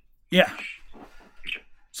 17 hit? Yeah. Okay.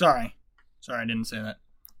 Sorry, I didn't say that.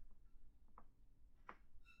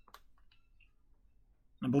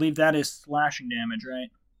 I believe that is slashing damage, right?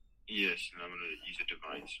 Yes, and I'm going to use a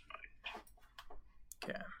divine smite.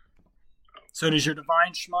 Okay. So does your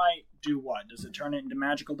divine smite do what? Does it turn it into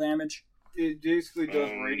magical damage? It basically does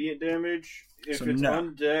radiant damage. If So it's no.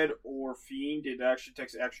 undead or fiend, it actually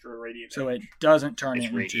takes extra radiant So damage. it doesn't turn It's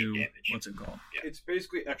it radiant into damage. what's it called? It's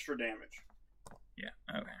basically extra damage. Yeah.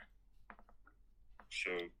 Okay.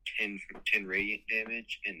 So 10 radiant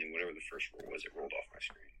damage, and then whatever the first roll was, it rolled off my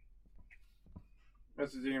screen.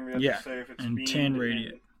 That's the DM we have Yeah, to say if it's and fiend 10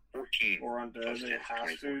 radiant. 14. or undead. Plus It 10,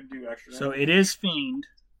 has 24. to do extra So damage. it is fiend.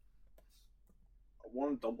 I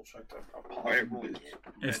want to double check that. Alright, roll again.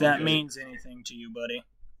 If that means anything to you, buddy.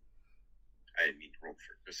 I didn't mean to roll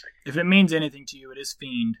for a second. If it means anything to you, it is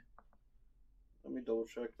fiend. Let me double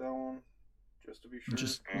check that one, just to be sure.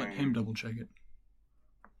 Just let him double check it.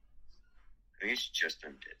 I think it's just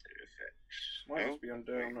undead that it affects. Might No? just be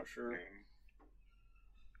undead. I'm not sure. No.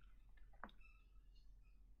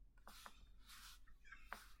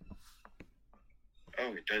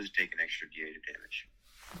 Oh, it does take an extra D8 of damage.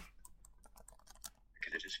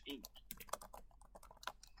 Because it is fiend.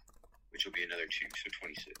 Which will be another 2, so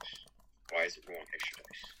 26. Why is it rolling extra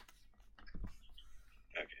dice?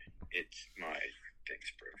 Okay, it's my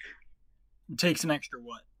thing's broken. It takes an extra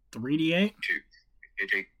what? 3d8? 2. It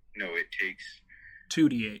takes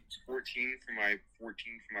 2d8. 14 for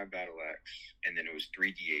my battle axe, and then it was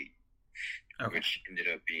 3d8, Okay. which ended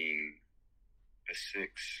up being a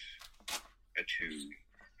 6, a 2,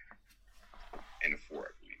 and a 4,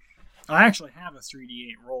 I believe. I actually have a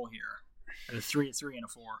 3d8 roll here. A 3, a 3, and a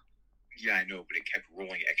 4. Yeah, I know, but it kept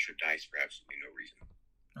rolling extra dice for absolutely no reason.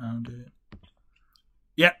 Oh, did it?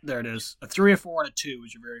 Yep, there it is. A 3, a 4, and a 2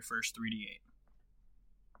 was your very first 3d8.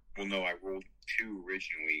 Well, no, I rolled 2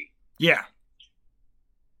 originally. Yeah.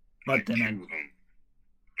 But Like then 2 I... of them,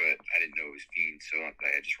 but I didn't know it was fiend, so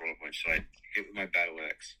I just rolled a bunch. So I hit with my battle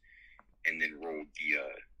axe, and then rolled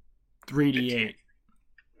the 3d8.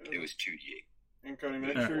 It was 2d8. And Cody,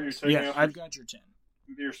 make Uh, sure you're taking Yeah, out I've got your 10.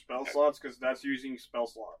 your spell slots, because that's using spell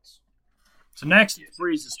slots. So next, it's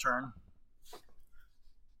Breeze's turn.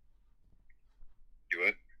 Do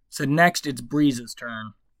it? So next, it's Breeze's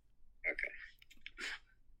turn. Okay.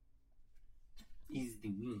 Is the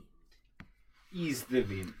wind. Ease the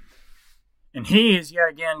wind. And he is yet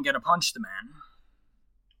again going to punch the man.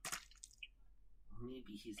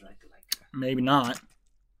 Maybe he's like Maybe not. no,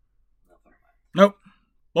 never mind. Nope.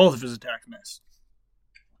 Both of his attacks miss.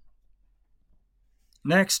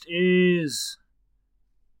 Next is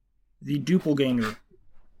the Doppelganger.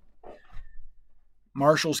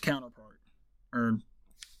 Marshall's counterpart. Or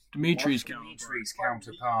Dimitri's counterpart. Dimitri's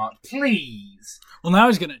counterpart. Please. Well, now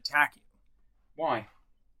he's going to attack you. Why?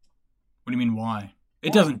 What do you mean, why?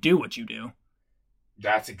 It doesn't do what you do.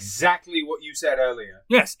 That's exactly what you said earlier.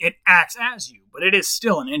 Yes, it acts as you, but it is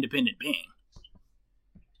still an independent being.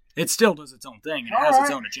 It still does its own thing and has its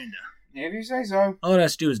own agenda. If you say so. All it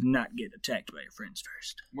has to do is not get attacked by your friends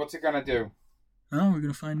first. What's it gonna do? Oh, we're going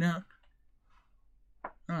to find out. Oh,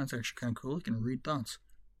 that's actually kind of cool. It can read thoughts.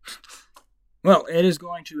 Well, it is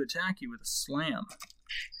going to attack you with a slam.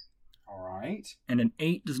 All right. And an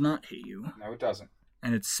 8 does not hit you. No, it doesn't.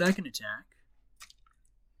 And its second attack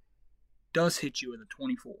does hit you with a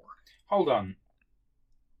 24. Hold on.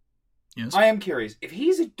 Yes? I am curious. If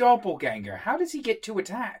he's a doppelganger, how does he get 2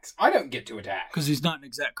 attacks? I don't get 2 attacks. Because he's not an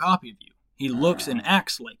exact copy of you. He looks and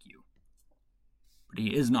acts like you. But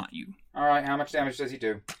he is not you. All right, how much damage does he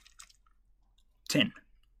do? 10.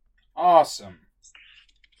 Awesome.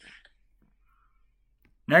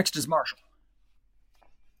 Next is Marshall.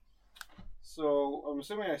 So, I'm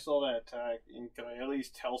assuming I saw that attack, and can I at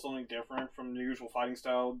least tell something different from the usual fighting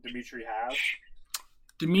style Dimitri has?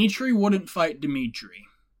 Dimitri wouldn't fight Dimitri.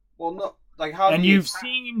 Well, no. Like, how And do you you've attack?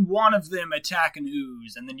 seen one of them attack an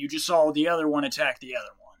ooze, and then you just saw the other one attack the other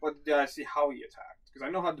one. But did I see how he attacked? Because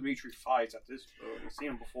I know how Dimitri fights at this point. I've seen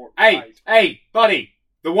him before. Hey, buddy.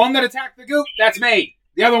 The one that attacked the goop, that's me.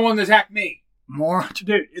 The other one that attacked me. More to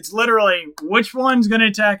do. It's literally, which one's going to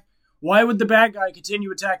attack? Why would the bad guy continue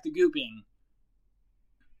to attack the gooping?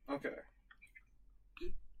 Okay.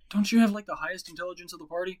 Don't you have, like, the highest intelligence of the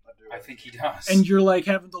party? I think he does. And you're, like,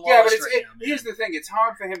 having the yeah, lowest but right now, man. here's the thing. It's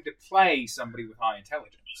hard for him to play somebody with high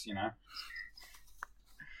intelligence, you know?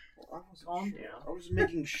 Well, I was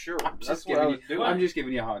making sure. I'm That's just what I giving was you, doing. I'm just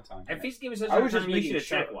giving you a hard time. If he's giving such I a was hard just time, you should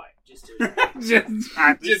making attack sure. White. Just to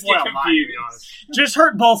just well, get mine, confused. Just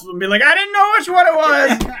hurt both of them. Be like, I didn't know which one it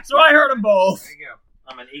was, so I hurt them both. There you go.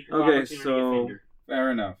 I'm an equal Okay, opportunity so- offender.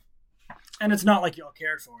 Fair enough. And it's not like y'all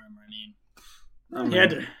cared for him. I mean, he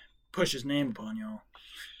had Okay. to push his name upon y'all.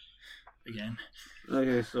 Again.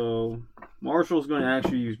 Okay, so Marshall's going to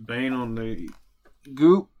actually use Bane on the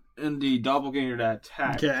goop and the doppelganger to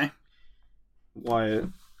attack Okay. Wyatt.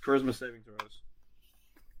 Charisma saving throws.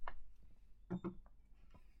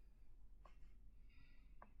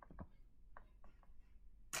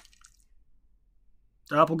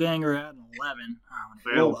 Doppelganger had an 11. Oh, and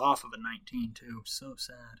it rolled off of a 19, too. So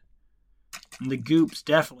sad. And the goop's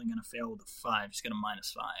definitely going to fail with a 5. He's going to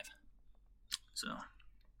minus 5.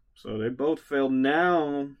 So they both failed.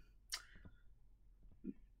 Now,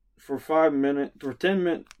 for 5 minutes, for 10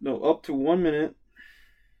 minutes, no, up to 1 minute.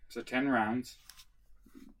 So 10 rounds.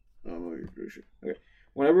 Oh, okay.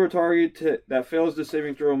 Whenever a target that fails the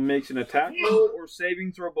saving throw makes an attack roll or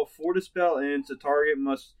saving throw before the spell ends, the target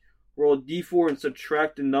must roll a d4 and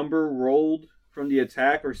subtract the number rolled from the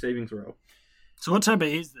attack or saving throw. So what type of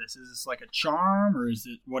is this? Is this like a charm, or is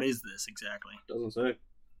it... What is this exactly? Doesn't say.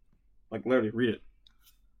 Like, literally, read it.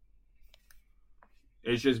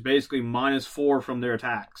 It's just basically -4 from their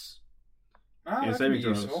attacks. Oh, And that saving could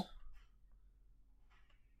be throws. useful.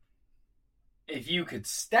 If you could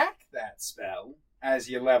stack that spell as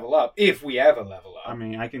you level up, if we ever level up. I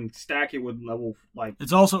mean, I can stack it with level, like,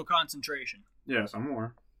 It's also concentration. yeah, some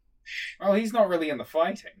more. Well, he's not really in the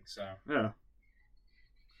fighting, so. Yeah.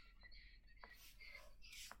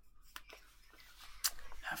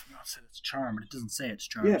 I forgot to say it's charm, but it doesn't say it's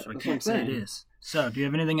charm, Yeah, so I that's can't what I'm say it saying. is. So, do you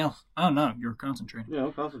have anything else? Oh, no, you're concentrating. Yeah,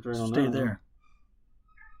 I'll concentrate on Stay that. there.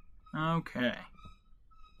 Okay.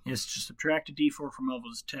 Yes, just subtract a d4 from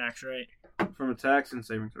Elva's attacks, right? From attacks and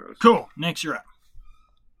saving throws. Cool. Next, you're up.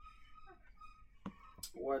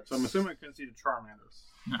 What? So I'm assuming I couldn't see the Charmanders.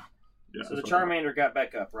 No. Yeah, So the that's what I thought. Charmander got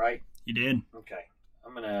back up, right? You did. Okay.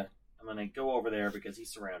 I'm gonna go over there because he's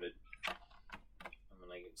surrounded. I'm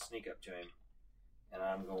gonna sneak up to him, and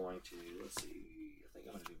I'm going to let's see. I think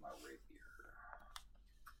I'm gonna do my rapier.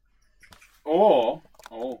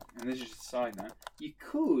 And this is just a side note, you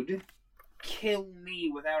could kill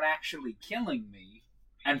me without actually killing me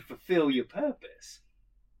and fulfill your purpose.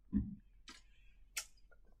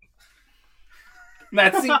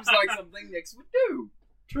 That seems like something Nyx would do.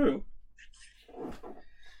 True.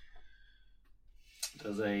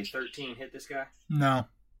 Does a 13 hit this guy? No.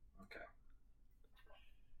 Okay.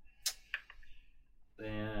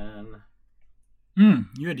 Then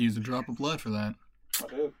You had to use a drop of blood for that. I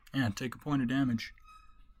did. Yeah, take a point of damage.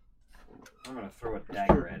 I'm gonna throw a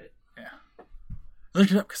dagger at it. Look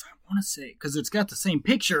it up because I want to say, because it's got the same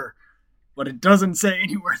picture, but it doesn't say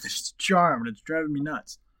anywhere that it's charmed. It's driving me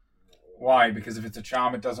nuts. Why? Because if it's a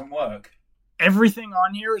charm, it doesn't work. Everything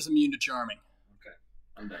on here is immune to charming. Okay,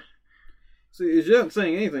 I'm done. See, it's not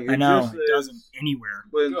saying anything. I It know, just it says- doesn't anywhere.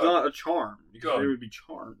 But it's Good. not a charm. Because Good. they would be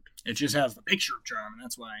charmed. It just has the picture of charm, and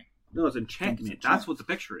that's why. No, it's enchantment. It's a charm. That's what the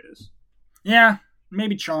picture is. Yeah,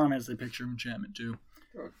 maybe charm has the picture of enchantment too.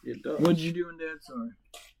 It does. What'd you do in Dead? Sorry.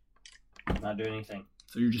 Not doing anything.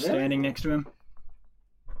 So you're just Yeah. standing next to him?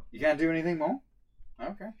 You can't do anything more?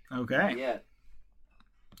 Okay. Okay. Yeah.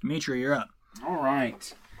 Dimitri, you're up. All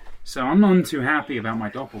right. So I'm not too happy about my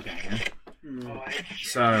doppelganger.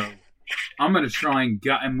 So I'm going to try and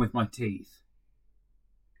gut him with my teeth.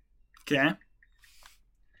 Okay.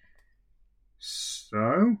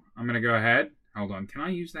 So, I'm going to go ahead. Hold on. Can I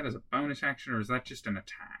use that as a bonus action, or is that just an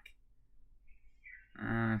attack?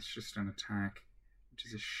 It's just an attack, which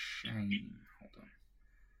is a shame. Hold on.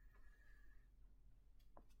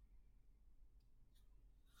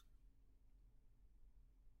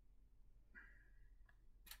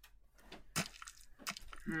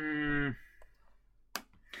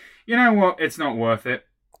 You know what? It's not worth it.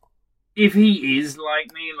 If he is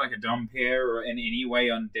like me, like a Dhampir, or in any way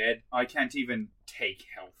undead, I can't even take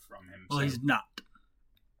health from him. Well, so- he's not.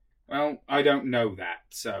 Well, I don't know that,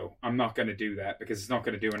 so I'm not going to do that because it's not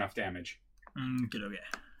going to do enough damage. Okay.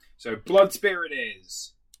 So, Blood Spirit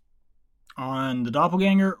is On the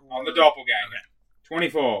doppelganger? on the Doppelganger.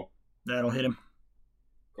 24. That'll hit him.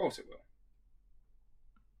 Of course it will.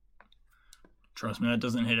 Trust me, that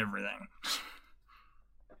doesn't hit everything.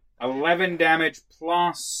 11 damage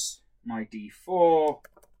plus my D4.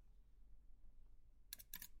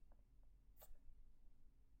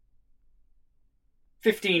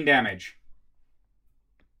 $15 damage.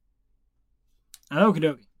 Okie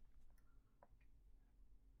dokie.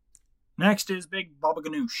 Next is Big Baba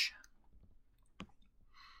Ganoush.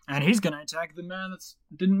 And he's going to attack the man that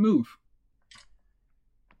didn't move.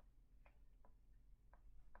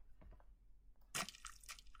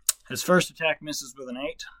 His first attack misses with an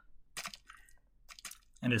 8.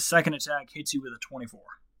 And his second attack hits you with a 24.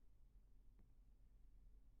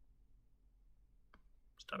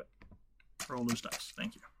 Stop it. Roll those dice.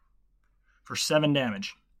 Thank you. For 7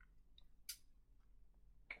 damage.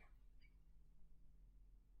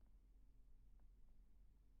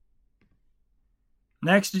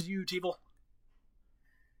 Next is you, Teeble.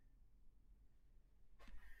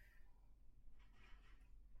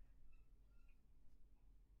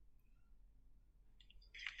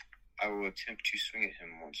 I will attempt to swing at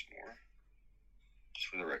him once more. Just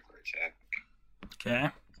with a regular attack. Okay.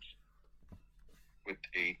 With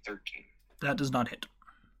a 13. That does not hit.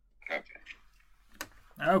 Okay.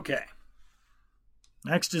 Okay.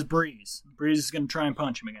 Next is Breeze. Breeze is going to try and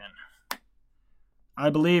punch him again. I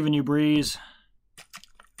believe in you, Breeze.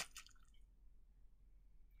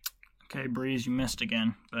 Okay, Breeze, you missed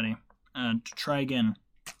again, buddy. Try again.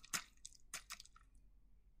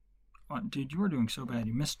 What, dude, you were doing so bad.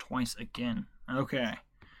 You missed twice again. Okay.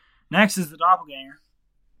 Next is the Doppelganger.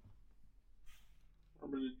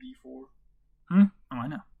 Remember the D4? Oh, I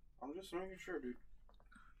know. I'm just making sure, dude.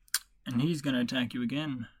 And he's going to attack you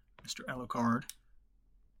again, Mr. Alucard.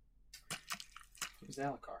 Who's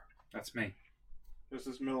Alucard? That's me. This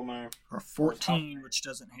is middleman. For 14, which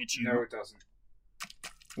doesn't hit you. No, it doesn't.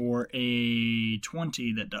 For a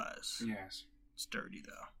 20 that does. Yes. It's dirty,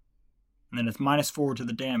 though. And then it's -4 to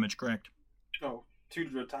the damage, correct? No, 2 to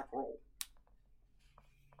the attack roll.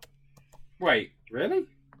 Wait, really?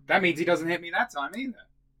 That means he doesn't hit me that time either.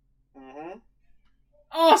 Mm-hmm.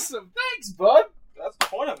 Awesome! Thanks, bud! That's the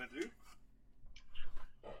point of it, dude.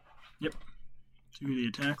 Yep. To the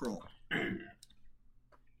attack roll.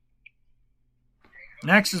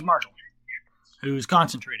 Next is Marshall, who's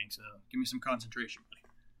concentrating, so give me some concentration, buddy.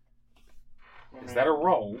 Is that a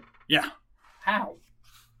roll? Yeah. How?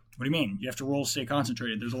 What do you mean? You have to roll to stay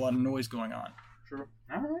concentrated. There's a lot of noise going on. True.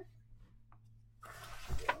 Alright.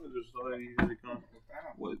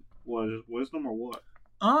 What is wisdom or what?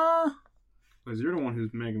 Because you're the one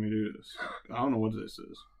who's making me do this. I don't know what this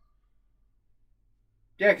is.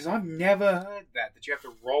 Yeah, because I've never heard that you have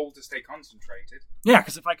to roll to stay concentrated. Yeah,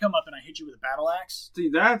 because if I come up and I hit you with a battle axe... See,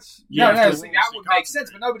 that's... you have to roll see, to that stay would make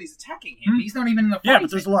sense, concentrated. but nobody's attacking him. He's not even in the fight. Yeah,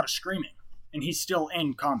 but there's a lot of screaming, and he's still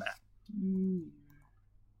in combat.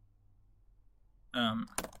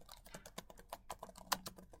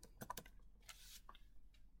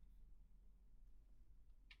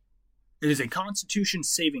 It is a Constitution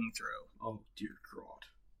saving throw. Oh, dear God.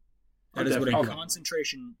 That is what a Hold on.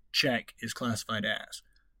 concentration check is classified as.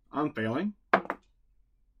 I'm failing.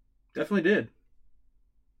 Definitely did.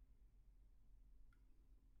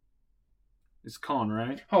 It's con,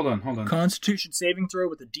 right? Hold on. Constitution saving throw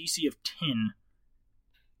with a DC of 10.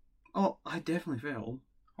 Oh, I definitely failed.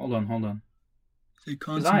 Hold on. It's a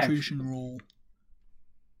concentration roll.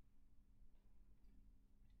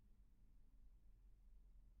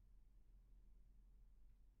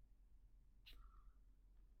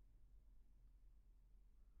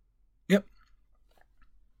 Yep.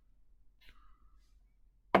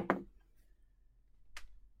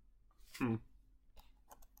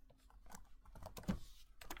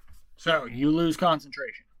 So, you lose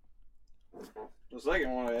concentration. The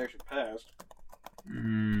second one I actually passed.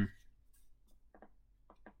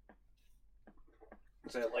 I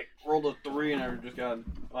said, like, rolled a 3 and I just got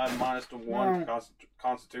I had -1 No.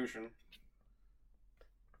 Constitution.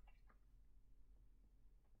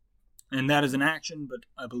 And that is an action, but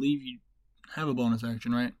I believe you have a bonus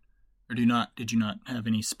action, right? Or did you not have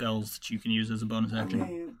any spells that you can use as a bonus action? I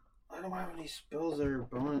mean, I don't have any spells that are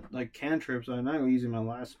bonus, like cantrips. I'm not using my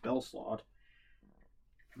last spell slot.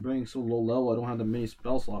 I'm being so low level, I don't have that many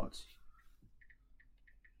spell slots.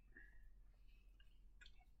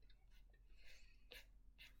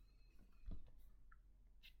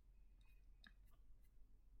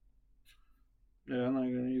 Yeah, I'm not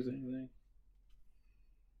gonna use anything.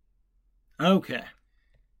 Okay.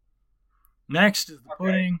 Next is the Okay.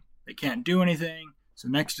 pudding. They can't do anything, so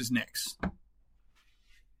next is Nyx.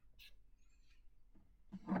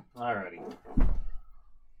 Alrighty.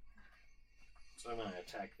 So I'm going to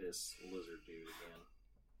attack this lizard dude again.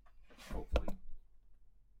 Hopefully.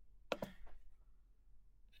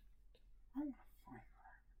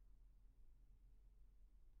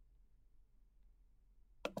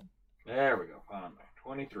 There we go. Found me.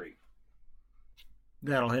 23.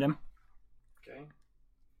 That'll hit him. Okay.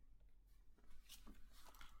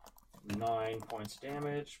 9 points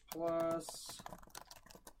damage plus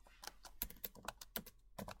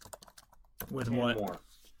With 10 what? more.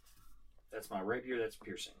 That's my rapier. That's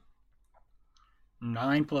piercing.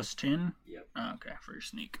 9 plus 10? Yep. Okay, for your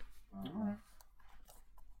sneak.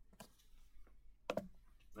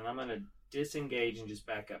 Then I'm going to disengage and just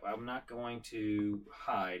back up. I'm not going to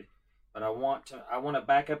hide, but I want to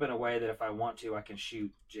back up in a way that if I want to, I can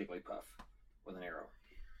shoot Jigglypuff with an arrow.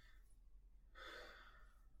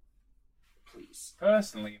 Please.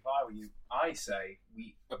 Personally, if I were you, I say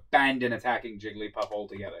we abandon attacking Jigglypuff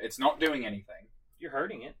altogether. It's not doing anything. You're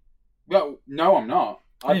hurting it. Well, no, I'm not.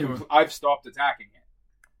 Anyway. I've stopped attacking it.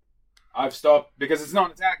 I've stopped because it's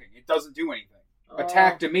not attacking. It doesn't do anything.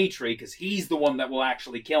 Attack Dimitri because he's the one that will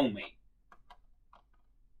actually kill me.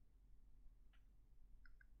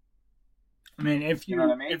 I mean, if you You know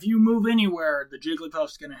what I mean? if you move anywhere, the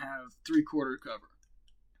Jigglypuff's going to have 3/4 cover.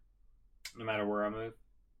 No matter where I move.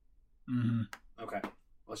 Mm-hmm. Okay.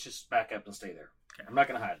 Let's just back up and stay there. Okay. I'm not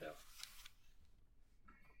going to hide though.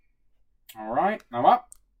 All right, I'm up.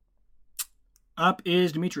 Up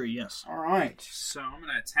is Dimitri, yes. All right, so I'm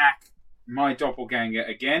going to attack my doppelganger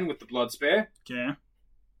again with the blood spear. Okay.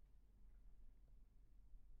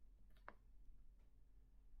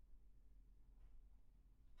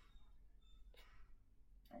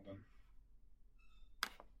 Hold on.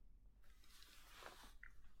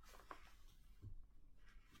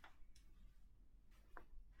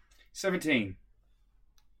 $17.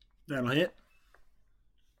 That'll hit.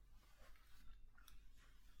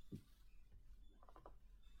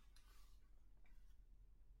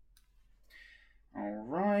 All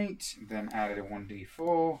right, then added a 1d4.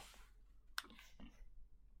 All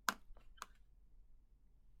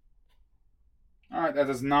right, that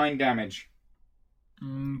does 9 damage.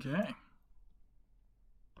 Okay.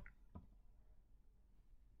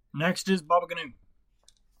 Next is Baba Ganoo.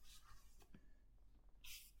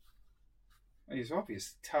 He's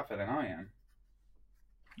obviously tougher than I am.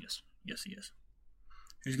 Yes. Yes, he is.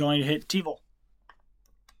 Who's going to hit Teevil?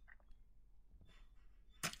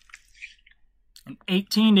 An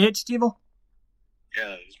 18 to hit Teevil Yeah,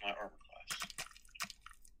 that was my armor class.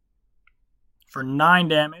 for 9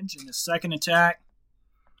 damage, and the second attack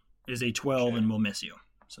is a 12 and will miss you.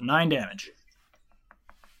 So 9 damage.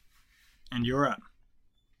 And you're up.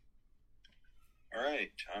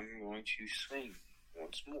 Alright, I'm going to swing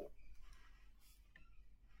once more.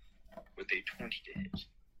 With a 20 to hit.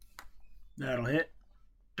 That'll hit.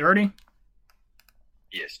 30.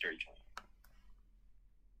 Yes, dirty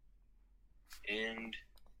 20. And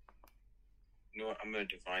you know what? I'm gonna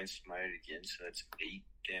divine smite it again, so that's 8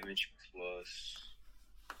 damage plus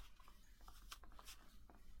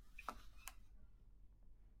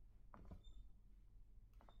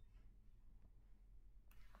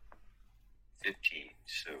 15,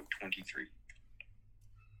 so 23.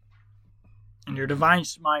 And your Divine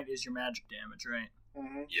Smite is your magic damage, right?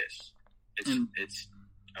 Mm-hmm. Yes. And It's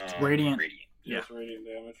radiant. Yeah. Yes, radiant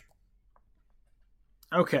damage.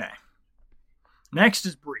 Okay. Next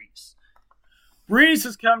is Breeze. Breeze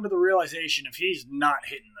has come to the realization if he's not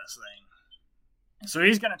hitting this thing. So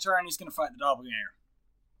he's going to turn, he's going to fight the Doppelganger.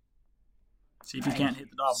 See if he can't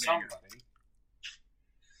hit the Doppelganger. Somebody.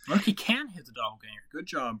 Look, he can hit the Doppelganger. Good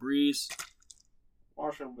job, Breeze.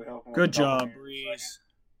 Marshall will be helping. Good with the job, doppelganger in a Breeze. second.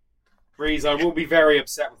 Breeze, I will be very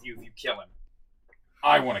upset with you if you kill him.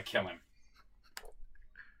 I want to kill him.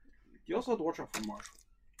 You also have to watch out for Marshall.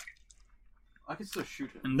 I can still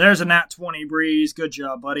shoot him. And there's a nat 20, Breeze. Good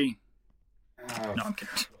job, buddy. Oh, No, I'm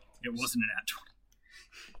kidding. It wasn't a nat 20.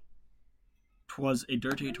 'Twas a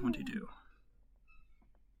dirty 22.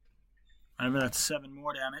 However, that's 7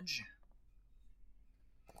 more damage.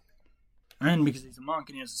 And because he's a monk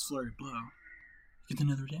and he has his flurry blow, he gets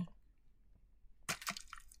another attack.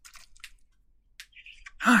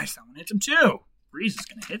 Nice, that one hits him too. Breeze is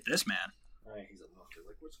gonna hit this man. Alright, he's a monk.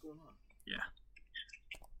 Like, what's going on? Yeah.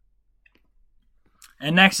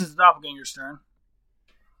 And next is the doppelganger's turn.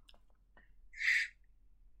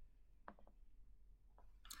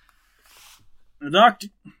 The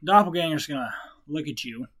doppelganger's gonna look at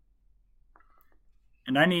you.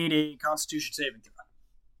 And I need a Constitution saving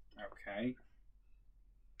throw. Okay.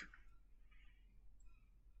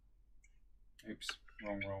 Oops,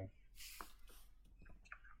 wrong roll.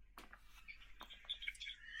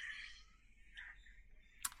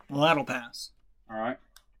 Well, that'll pass. Alright.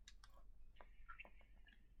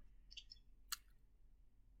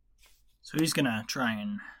 So he's gonna try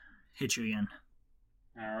and hit you again.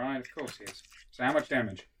 Alright, of course he is. So how much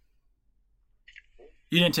damage?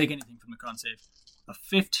 You didn't take anything from the con save. A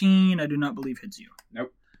 15, I do not believe hits you.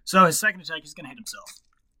 Nope. So his second attack, he's gonna hit himself.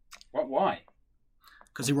 What? Why?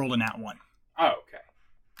 Because he rolled a nat 1. Oh, okay.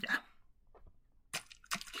 Yeah.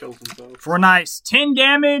 Kills himself. For a nice 10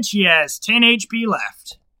 damage, he has 10 HP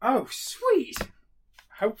left. Oh, sweet.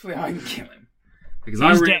 Hopefully I can kill him. Because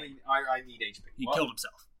He's I dead. need HP. He What? killed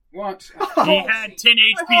himself. What? He had 10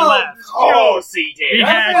 HP left. Oh, he did. He Of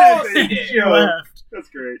had course 10 he did. HP left. That's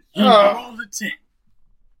great. He rolled a 10.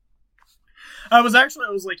 I was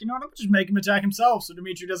like, you know what? I'm just make him attack himself so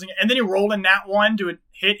Dimitri doesn't. And then he rolled a nat 1 to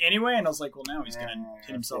hit anyway, and I was like, well, now he's gonna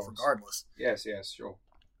hit himself regardless. Yes, sure.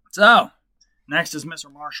 So, next is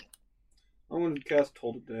Mr. Marshall. I'm going to cast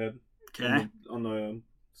Toll the Dead. Okay. On the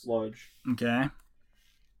sludge. Okay.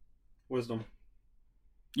 Wisdom.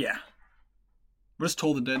 Yeah. What does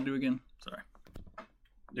Toll the Dead do again? Sorry.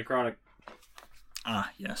 Necrotic.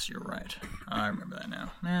 Ah, yes, you're right. I remember that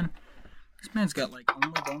now. Man, this man's got like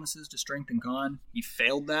only bonuses to strength and con. He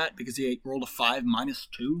failed that because he rolled a 5 minus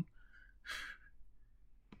 2.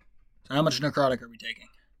 So how much necrotic are we taking?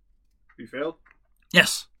 You failed?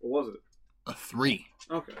 Yes. What was it? A 3.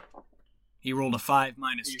 Okay. He rolled a 5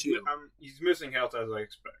 minus 2. He's missing health as I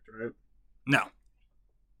expect, right? No.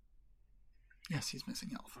 Yes, he's missing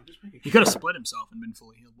health. I'm just making He could have split himself and been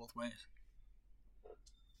fully healed both ways.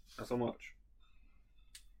 Not so much.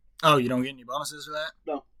 Oh, you don't get any bonuses for that?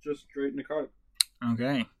 No, just straight necrotic.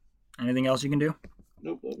 Okay. Anything else you can do?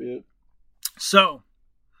 Nope, that'll be it. So,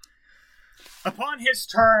 upon his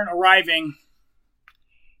turn arriving,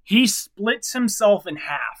 he splits himself in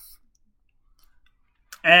half.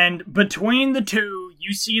 And between the two,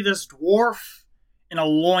 you see this dwarf in a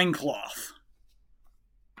loincloth.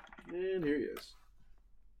 And here he is.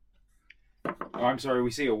 Oh, I'm sorry,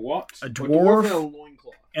 we see a what? A A dwarf in a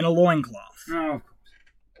loincloth. in a loincloth. Oh, of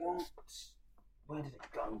What? Where did it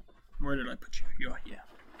go? Where did I put you? Yeah.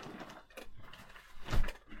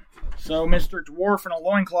 So, Mr. Dwarf in a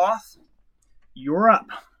loincloth, you're up.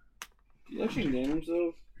 Did he actually name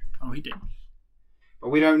himself? Oh, he did. But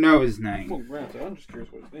we don't know his name. Well, right, so I'm just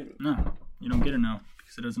curious what his name is. No, you don't get a no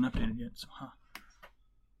because it hasn't updated yet. So,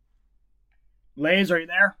 Lays, are you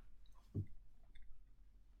there?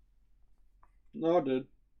 No, I did.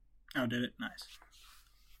 Oh, did it? Nice.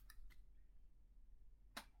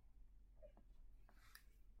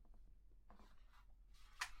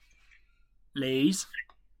 Lays.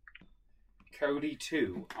 Cody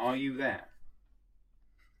 2, are you there?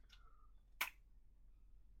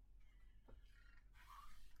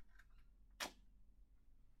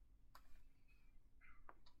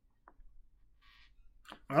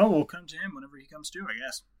 Well, we'll come to him whenever he comes to, I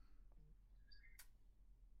guess.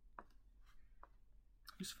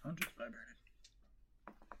 His phone just vibrated.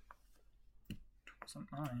 It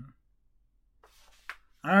wasn't mine.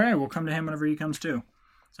 Alright, we'll come to him whenever he comes to.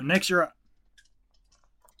 So next you're up.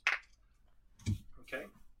 Okay.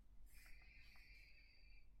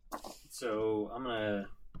 So I'm gonna.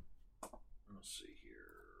 Let's see here.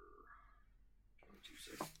 Give me 2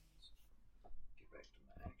 seconds. Get back to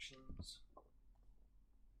my actions.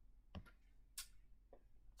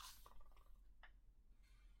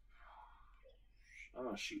 I'm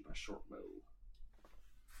gonna shoot my short bow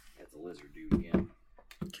at the lizard dude again.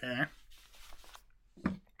 Okay.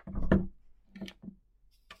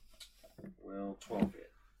 Well, 12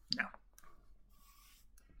 hit. No.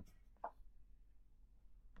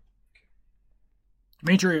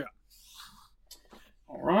 Dimitri, you're up.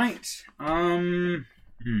 Alright.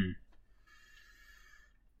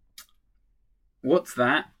 What's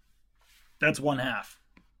that? That's one half.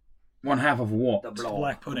 One half of what? The It's blob.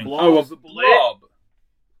 black pudding. Oh, of the blob.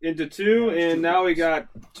 Into 2, and now we got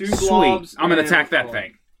 2 Sweet. blobs. I'm gonna and attack that a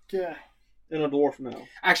thing. Yeah. And a dwarf now.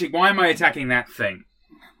 Actually, why am I attacking that thing?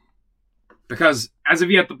 Because, as of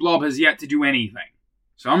yet, the blob has yet to do anything.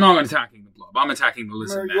 So I'm not attacking the blob. I'm attacking the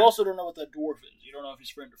lizard man. You also don't know what that dwarf is. You don't know if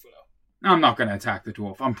he's friend or foe. I'm not going to attack the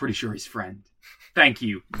dwarf. I'm pretty sure he's friend. Thank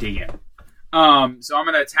you, DM. So I'm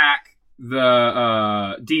going to attack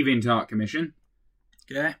the Deviantart Commission.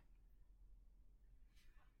 Okay.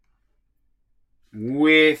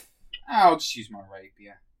 I'll just use my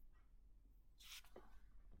rapier.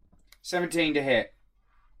 17 to hit.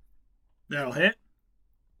 That'll hit.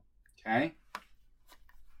 Okay.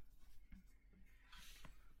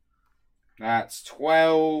 That's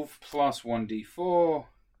 12 plus 1d4.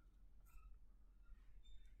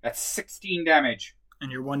 That's 16 damage.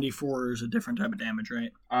 And your 1d4 is a different type of damage,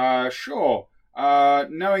 right? Sure.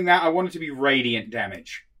 Knowing that, I want it to be radiant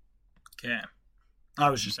damage. Okay. I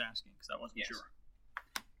was just asking because I wasn't Yes. sure.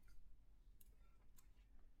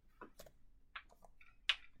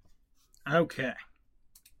 Okay.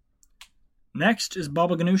 Next is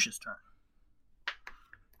Baba Ganoush's turn.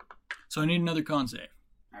 So I need another con save.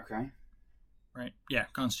 Okay. Right? Yeah,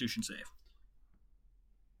 Constitution save.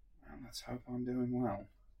 Well, let's hope I'm doing well.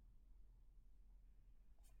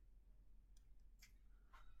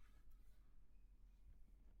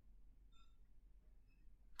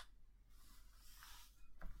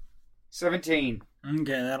 $17.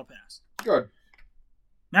 Okay, that'll pass. Good.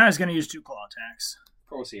 Now he's going to use 2 claw attacks. Of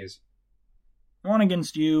course he is. One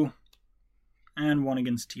against you, and one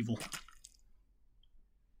against Teevil.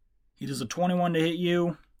 He does a 21 to hit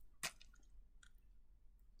you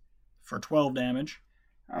for 12 damage.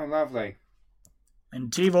 Oh, lovely. And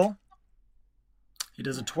Teevil, he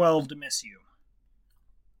does a 12 to miss you.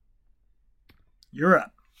 You're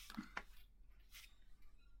up.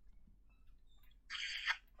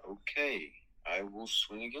 Okay, I will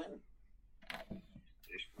swing again.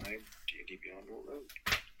 If my D&D Beyond will load.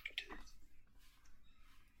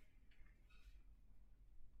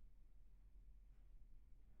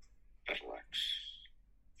 Battle Axe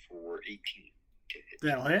for 18 to hit.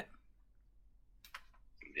 That'll hit.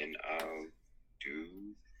 And then I'll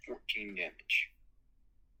do 14 damage.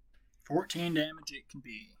 14 damage it can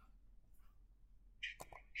be.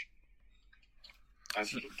 I've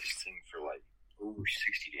hit this thing for like over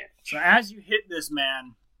 60 damage. So as you hit this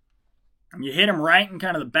man, you hit him right in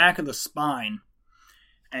kind of the back of the spine,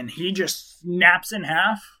 and he just snaps in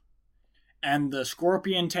half, and the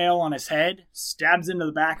scorpion tail on his head stabs into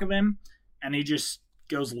the back of him, and he just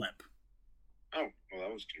goes limp Oh, well,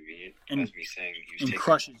 that was convenient. And- That's me saying he was and taking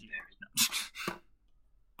crushes you. damage.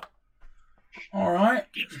 All right.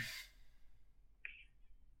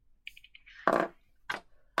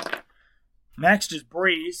 Next is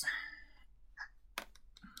Breeze.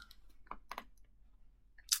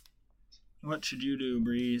 What should you do,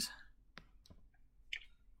 Breeze?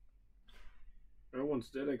 Everyone's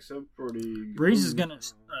dead except for the... Breeze is going to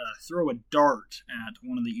throw a dart at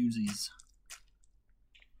one of the Uzis.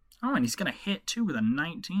 Oh, and he's going to hit, too, with a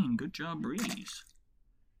 19. Good job, Breeze.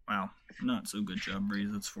 Wow, not so good job, Breeze.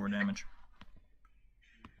 That's 4 damage.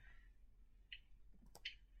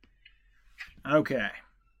 Okay.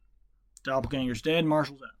 Doppelganger's dead.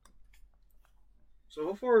 Marshall's up. So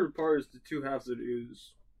how far apart is the two halves of the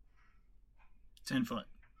ooze? 10 foot.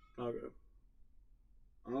 Okay.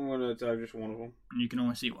 I'm gonna attack just one of them. And you can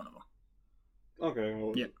only see one of them. Okay,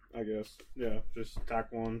 well, Yep. I guess. Yeah, just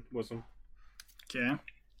attack one with them. Okay.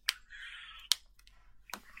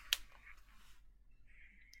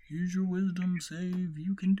 Use your wisdom save.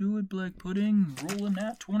 You can do it, Black Pudding. Roll a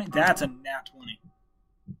nat 20. That's a nat 20.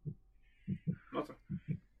 Nothing.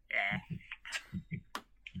 Yeah.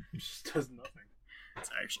 It just does nothing. It's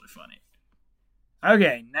actually funny.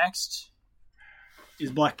 Okay, next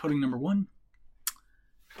is Black Pudding number 1.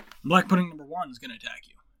 Black Pudding number 1 is going to attack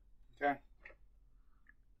you. Okay.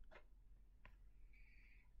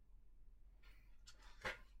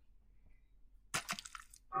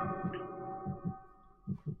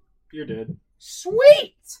 You're dead.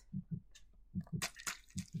 Sweet!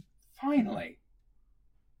 Finally.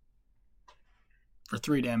 For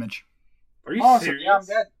 3 damage. Are you Awesome. serious? Yeah, I'm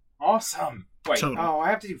dead. Awesome. Wait, Total. oh, I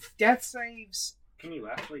have to do death saves? Can you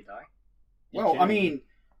actually die? Well, I mean,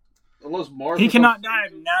 Unless Mars. He cannot die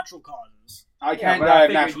of natural causes. I Yeah, can't but die I of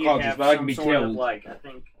figured natural you'd causes, have but I can some be sort of, killed. like, I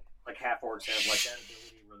think like half orcs have like that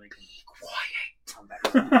ability where they can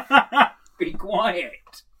come back. Be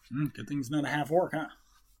quiet. Good thing he's not a half orc, huh?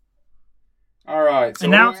 Alright, so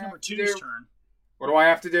And what now do it's I number have to 2's do? turn. What do I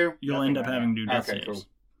have to do? You'll end up having to do death Okay, saves. cool.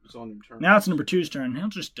 It's on your turn. Now it's number 2's turn. He'll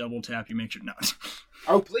just double tap you, make sure. No.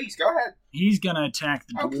 Oh, please, go ahead. He's going to attack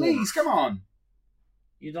the Oh, dwarf. please, come on.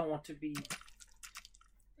 You don't want to be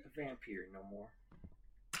a vampire no more.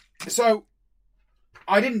 So,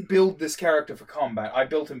 I didn't build this character for combat. I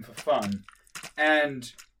built him for fun.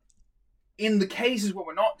 And in the cases where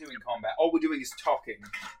we're not doing combat, all we're doing is talking,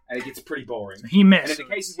 and it gets pretty boring. He And missed. in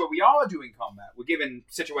the cases where we are doing combat, we're given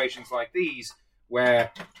situations like these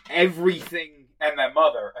where everything and their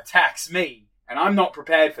mother attacks me, and I'm not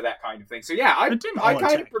prepared for that kind of thing. So yeah, I It didn't kind all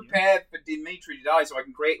of attack you. prepared for Dimitri to die so I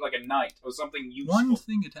can create like a knight or something useful. One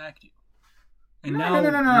thing attacked you. And No,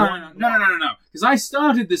 now no. Because I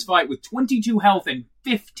started this fight with 22 health and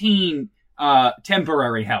 15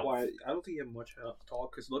 temporary health. Why? I don't think you have much health to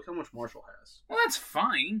talk, because look how much Marshall has. Well, that's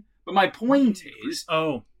fine. But my point is,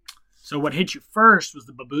 Oh, so what hit you first was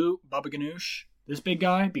the Baba Ganoush, this big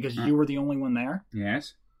guy, because you were the only one there.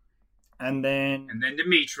 yes. And then And then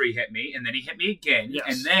Dimitri hit me, and then he hit me again, Yes.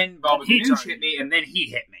 and then Baba He Ganoush targeted hit me, and then he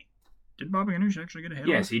hit me. did Baba Ganoush actually get a hit?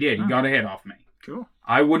 Yes, off? he did. He Oh, got a hit off me. Cool.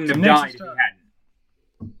 I wouldn't So have next died is if he Doug. hadn't.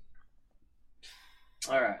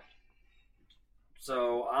 All right.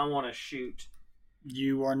 So I want to shoot.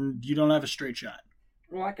 You don't have a straight shot.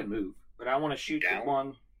 Well, I can move, but I want to shoot the Down?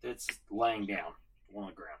 one that's laying down, the one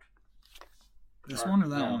on the ground. This one or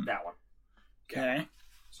that no, one? That one. Okay.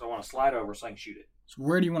 So I want to slide over so I can shoot it. So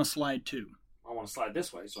where do you want to slide to? I want to slide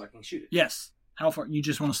this way so I can shoot it. Yes. How far? You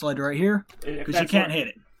just want to slide right here? If Because you that's can't what- hit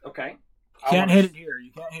it. Okay. You can't hit it here.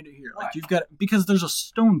 You can't hit it here. Why? Like you've got because there's a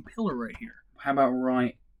stone pillar right here. How about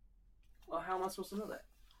right? Well, how am I supposed to know that?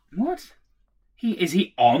 What? Is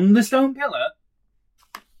he on the stone pillar?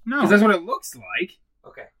 No. Because that's what it looks like.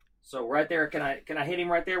 Okay. So right there, can I hit him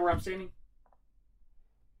right there where I'm standing?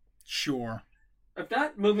 Sure. If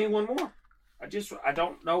not, move me one more. I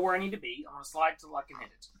don't know where I need to be. I'm gonna slide till I can hit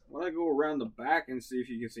it. Why don't I go around the back and see if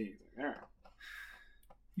you can see anything? There.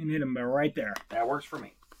 You can hit him right there. That works for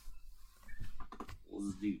me.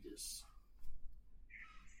 Let's do this.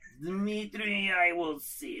 Dmitri, I will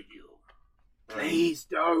save you. Please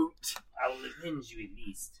don't. I will avenge you at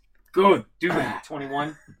least. Good. Do that.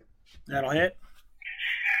 21. That'll hit.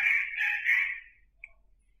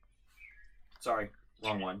 Sorry,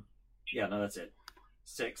 wrong one. Yeah, no, that's it.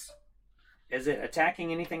 6. Is it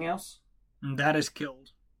attacking anything else? And that is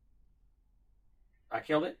killed. I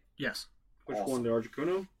killed it? Yes. Which Awesome. one, the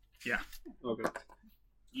Articuno? Yeah. Okay.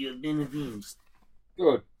 You have been avenged.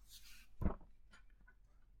 Good.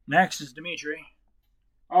 Next is Dimitri.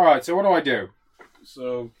 All right. So what do I do?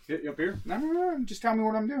 So, hit you up here? No. Just tell me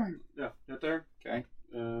what I'm doing. Yeah, hit there. Okay.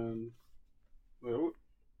 Wait,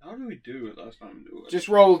 how did we do it last time? Just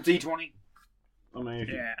roll d20. I mean,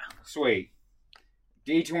 Yeah. Sweet.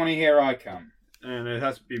 D20. Here I come. and it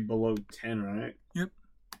has to be below 10, right?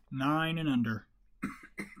 9 and under.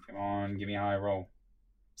 Come on. Give me a high roll.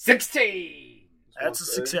 16. That's a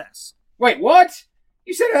success. Wait. What?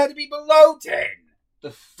 You said it had to be below 10. The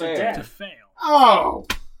death. fair. To fail. Oh.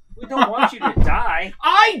 We don't want you to die.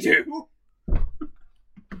 I do.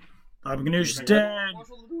 Baba Ganoush is dead.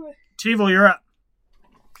 Teevil, you're up.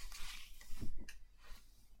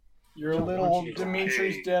 Your Don't little want you to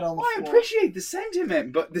Dimitri's dead on the I floor. appreciate the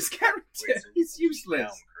sentiment, but this character Wait, so is useless. Down,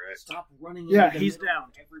 correct? Stop running Yeah, into the he's middle down.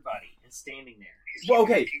 of everybody and standing there. Is Well,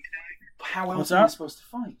 he okay. looking to die? How else What's am I up? supposed to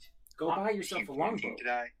fight? Go buy Is yourself he a longbow looking to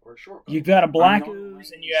die? or a short bow. You've got a black I'm not a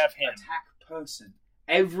ooze and you have him. Attack person.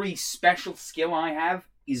 Every special skill I have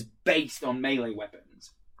is based on melee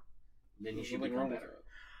weapons. Then you There's should nothing become wrong with better.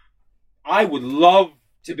 I would love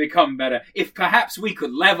to become better if perhaps we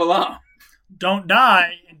could level up. Don't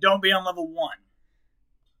die and don't be on level 1.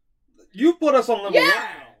 You put us on level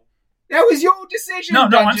Yeah. That was your decision. No, I'm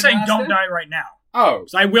Dungeon saying Master. don't die right now. Oh,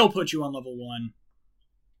 Because I will put you on level 1.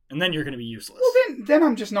 And then you're going to be useless. well then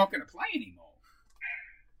I'm just not going to play anymore.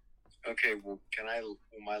 Okay, well,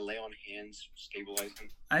 will my lay on hands stabilize him?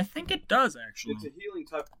 I think it does, actually. It's a healing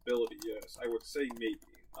type ability, yes. I would say maybe.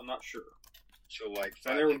 I'm not sure. So, like,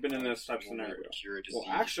 I've never been in this type of someone will scenario. Cure a Well,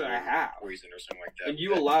 disease actually, I or have. poison or something like that. And you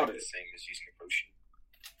Would that allowed be it. The same as using a potion.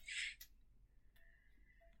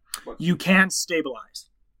 You can't stabilize.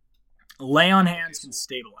 Lay on hands can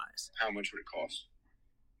stabilize. How much would it cost?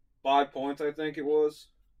 5 points, I think it was.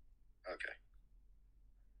 Okay.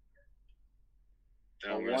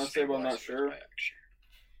 Then I I'm wanna gonna say, but I'm not stabilize sure. my action.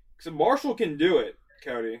 So Marshall can do it,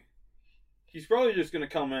 Cody. He's probably just going to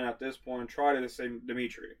come in at this point and try to save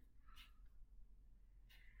Dimitri.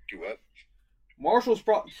 Do what? Marshall's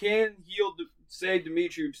can heal, save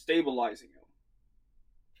Dimitri, stabilizing him.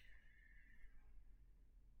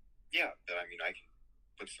 Yeah, but I mean, I can.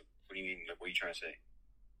 What do you mean? Like, what are you trying to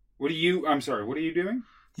say? I'm sorry, what are you doing?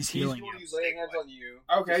 He's He's healing going you. to lay hands on you.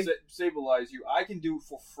 Okay. To stabilize you. I can do it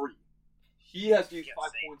for free. He has to use Yeah,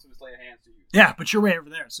 5 same. points of his lay hands to use. Yeah, but you're way over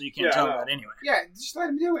there, so you can't Yeah, tell I know. that anyway. Yeah, just let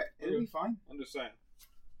him do it. It'll be fine. I'm just saying.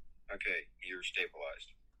 Okay, you're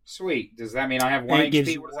stabilized. Sweet. Does that mean I have 1 And it HP?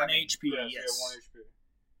 gives you What does 1 that mean? HP, Yes, yes.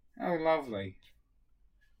 you have 1 HP. Oh, lovely.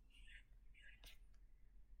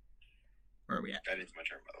 Where are we at? That is my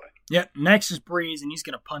turn, by the way. Yep, next is Breeze, and he's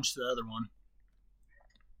going to punch the other one.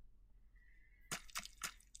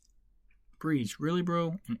 Breeze, really,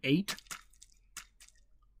 bro? An 8?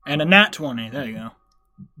 And a nat 20. There you go.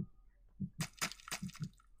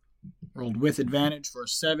 Rolled with advantage for a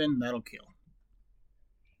 7. That'll kill.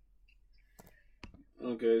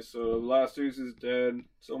 Okay, so Lastus is dead.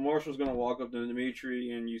 So Marshall's gonna walk up to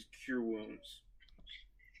Dimitri and use Cure Wounds.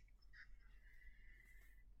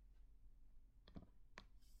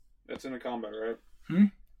 That's in a combat, right?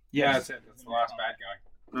 Yeah, that's it. That's the last bad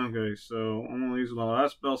guy. Okay, so I'm gonna use my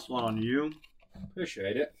last spell slot on you.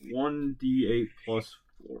 Appreciate it. 1d8 plus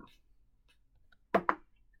 4.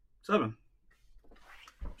 7.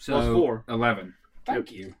 So, Plus 4. 11.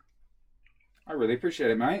 Thank you. I really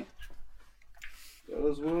appreciate it, mate. That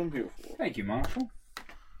is what I'm here for. Thank you, Marshall.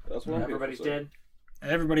 That's what I'm Everybody's here for. dead.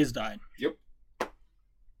 Everybody's died. Yep.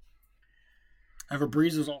 However,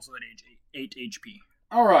 Breeze is also at age 8 HP.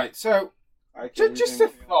 Alright, so, I can't just even-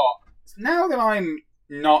 a thought. Now that I'm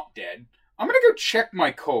not dead, I'm gonna go check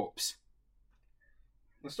my corpse.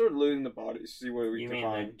 Let's start looting the bodies, see what we You can mean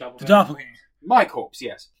find. the The doppelganger. My corpse,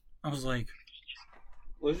 yes. I was like,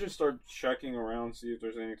 Let's just start checking around, see if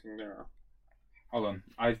there's anything there. Hold on.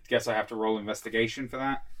 I guess I have to roll investigation for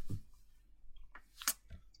that.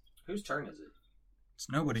 Whose turn is it? it's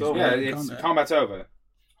nobody's. So, Yeah, in it's combat. combat's over.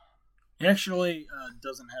 He actually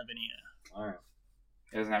doesn't have any. Alright.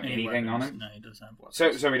 It doesn't have Any anything on weapons. it. No, he doesn't have weapons.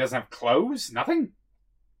 So he doesn't have clothes? Nothing?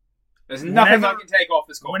 There's nothing I Whenever- can take off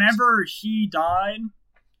this corpse. Whenever he died,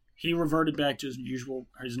 he reverted back to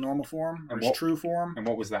his normal form, or And his what- true form, And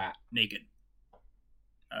what was that? naked.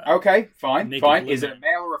 Okay, fine, Naked fine. blue Is it a man.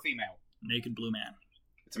 male or a female? Naked blue man.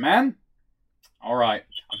 It's a man? Alright,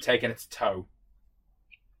 I'm taking its toe.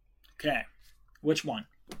 Okay. Which one?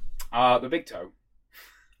 The big toe.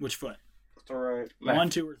 Which foot? It's alright. Left. 1,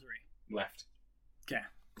 2, or 3? Left. Okay.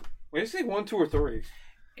 Wait, did you say 1, 2, or 3?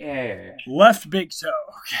 Yeah. Left big toe.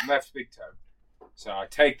 Okay. Left big toe. So I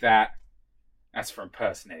take that. That's for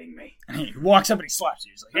impersonating me. And he walks up and he slaps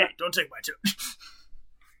you. He's like, hey, don't take my toe.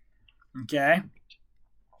 Okay.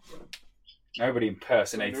 Nobody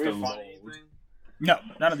impersonates Do the we Lord. find anything? No,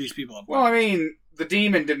 none of these people have Well, I mean, the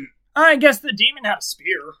demon didn't. I guess the demon had a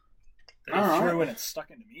spear that he Alright. threw and it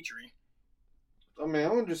stuck in Dimitri. I mean,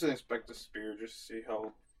 I'm just gonna inspect the spear just to see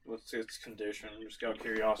how, let's see its condition, just out of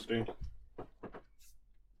curiosity.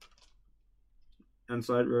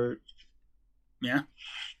 Inside, right? Yeah.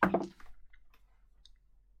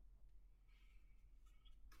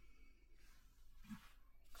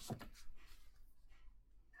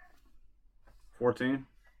 $14.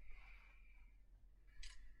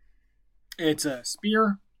 It's a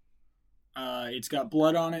spear. It's got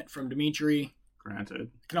blood on it from Dimitri. Granted.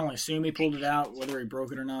 I can only assume he pulled it out. Whether he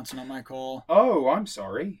broke it or not, it's not my call. Oh, I'm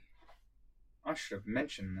sorry. I should have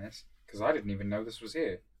mentioned this, because I didn't even know this was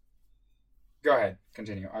here. Go ahead,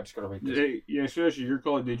 continue. I just gotta read this. Hey, yeah, seriously, your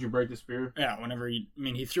call, did you break the spear? Yeah, whenever he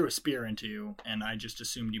threw a spear into you, and I just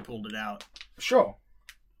assumed you pulled it out. Sure.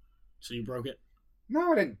 So you broke it?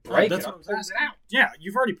 No, I didn't break That's it. what I I was pulled asking. it out. Yeah,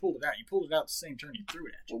 you've already pulled it out. You pulled it out the same turn you threw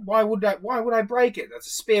it at you. Well, why would I break it? That's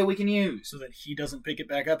a spear we can use. So that he doesn't pick it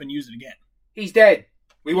back up and use it again. He's dead.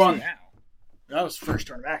 We won. Now. That was first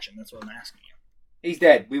turn of action. That's what I'm asking you. He's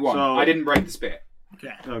dead. We won. So- I didn't break the spear.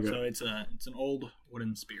 Okay. Okay. So it's an old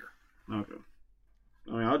wooden spear. Okay.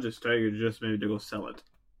 I mean, I'll just take it just maybe to go sell it.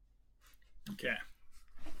 Okay.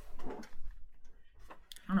 I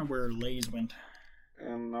don't know where Lays went.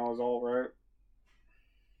 And that was all right?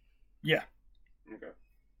 Yeah. Okay.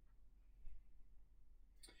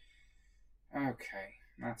 Okay,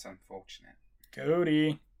 that's unfortunate.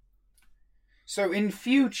 Cody. So in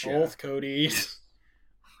future, Both Codys.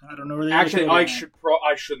 I don't know where the actually, other I Cody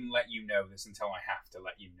I shouldn't let you know this until I have to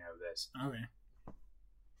let you know this. went. Okay.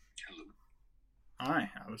 Hi,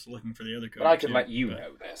 I was looking for the other Cody. But I can too, let you but-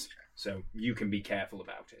 know this, so you can be careful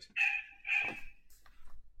about it.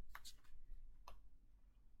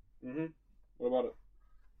 Mm-hmm. What about it?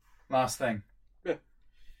 Last thing. I'm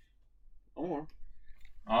more.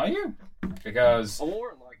 Are you? Because I'm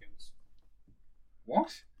more lichens.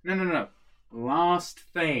 what? No. Last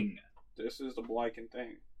thing. This is the lichen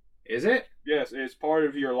thing. Is it? Yes, it's part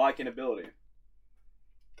of your lichen ability.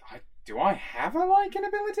 Do I have a lichen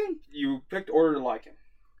ability? You picked order lichen.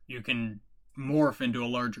 You can morph into a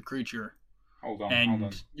larger creature, Hold on. and You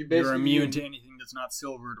you're basically immune to anything that's not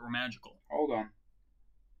silvered or magical. Hold on.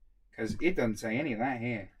 Because it doesn't say any of that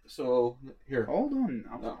here. So here. Hold on.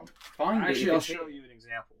 I'll No. find Actually, it. I'll show you an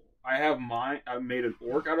example. I have mine. I made an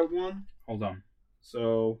orc out of one. Hold on.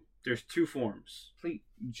 So there's two forms. Please,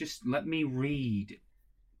 just let me read.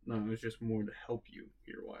 No, it's just more to help you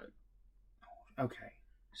here, Wyatt. Okay.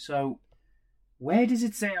 So, where does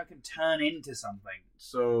it say I can turn into something?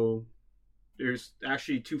 So, there's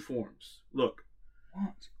actually 2 forms. Look,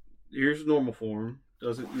 What? here's normal form. It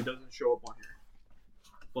doesn't show up on here.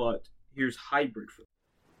 But here's hybrid form.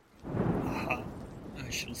 I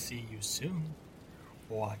shall see you soon.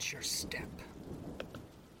 Watch your step.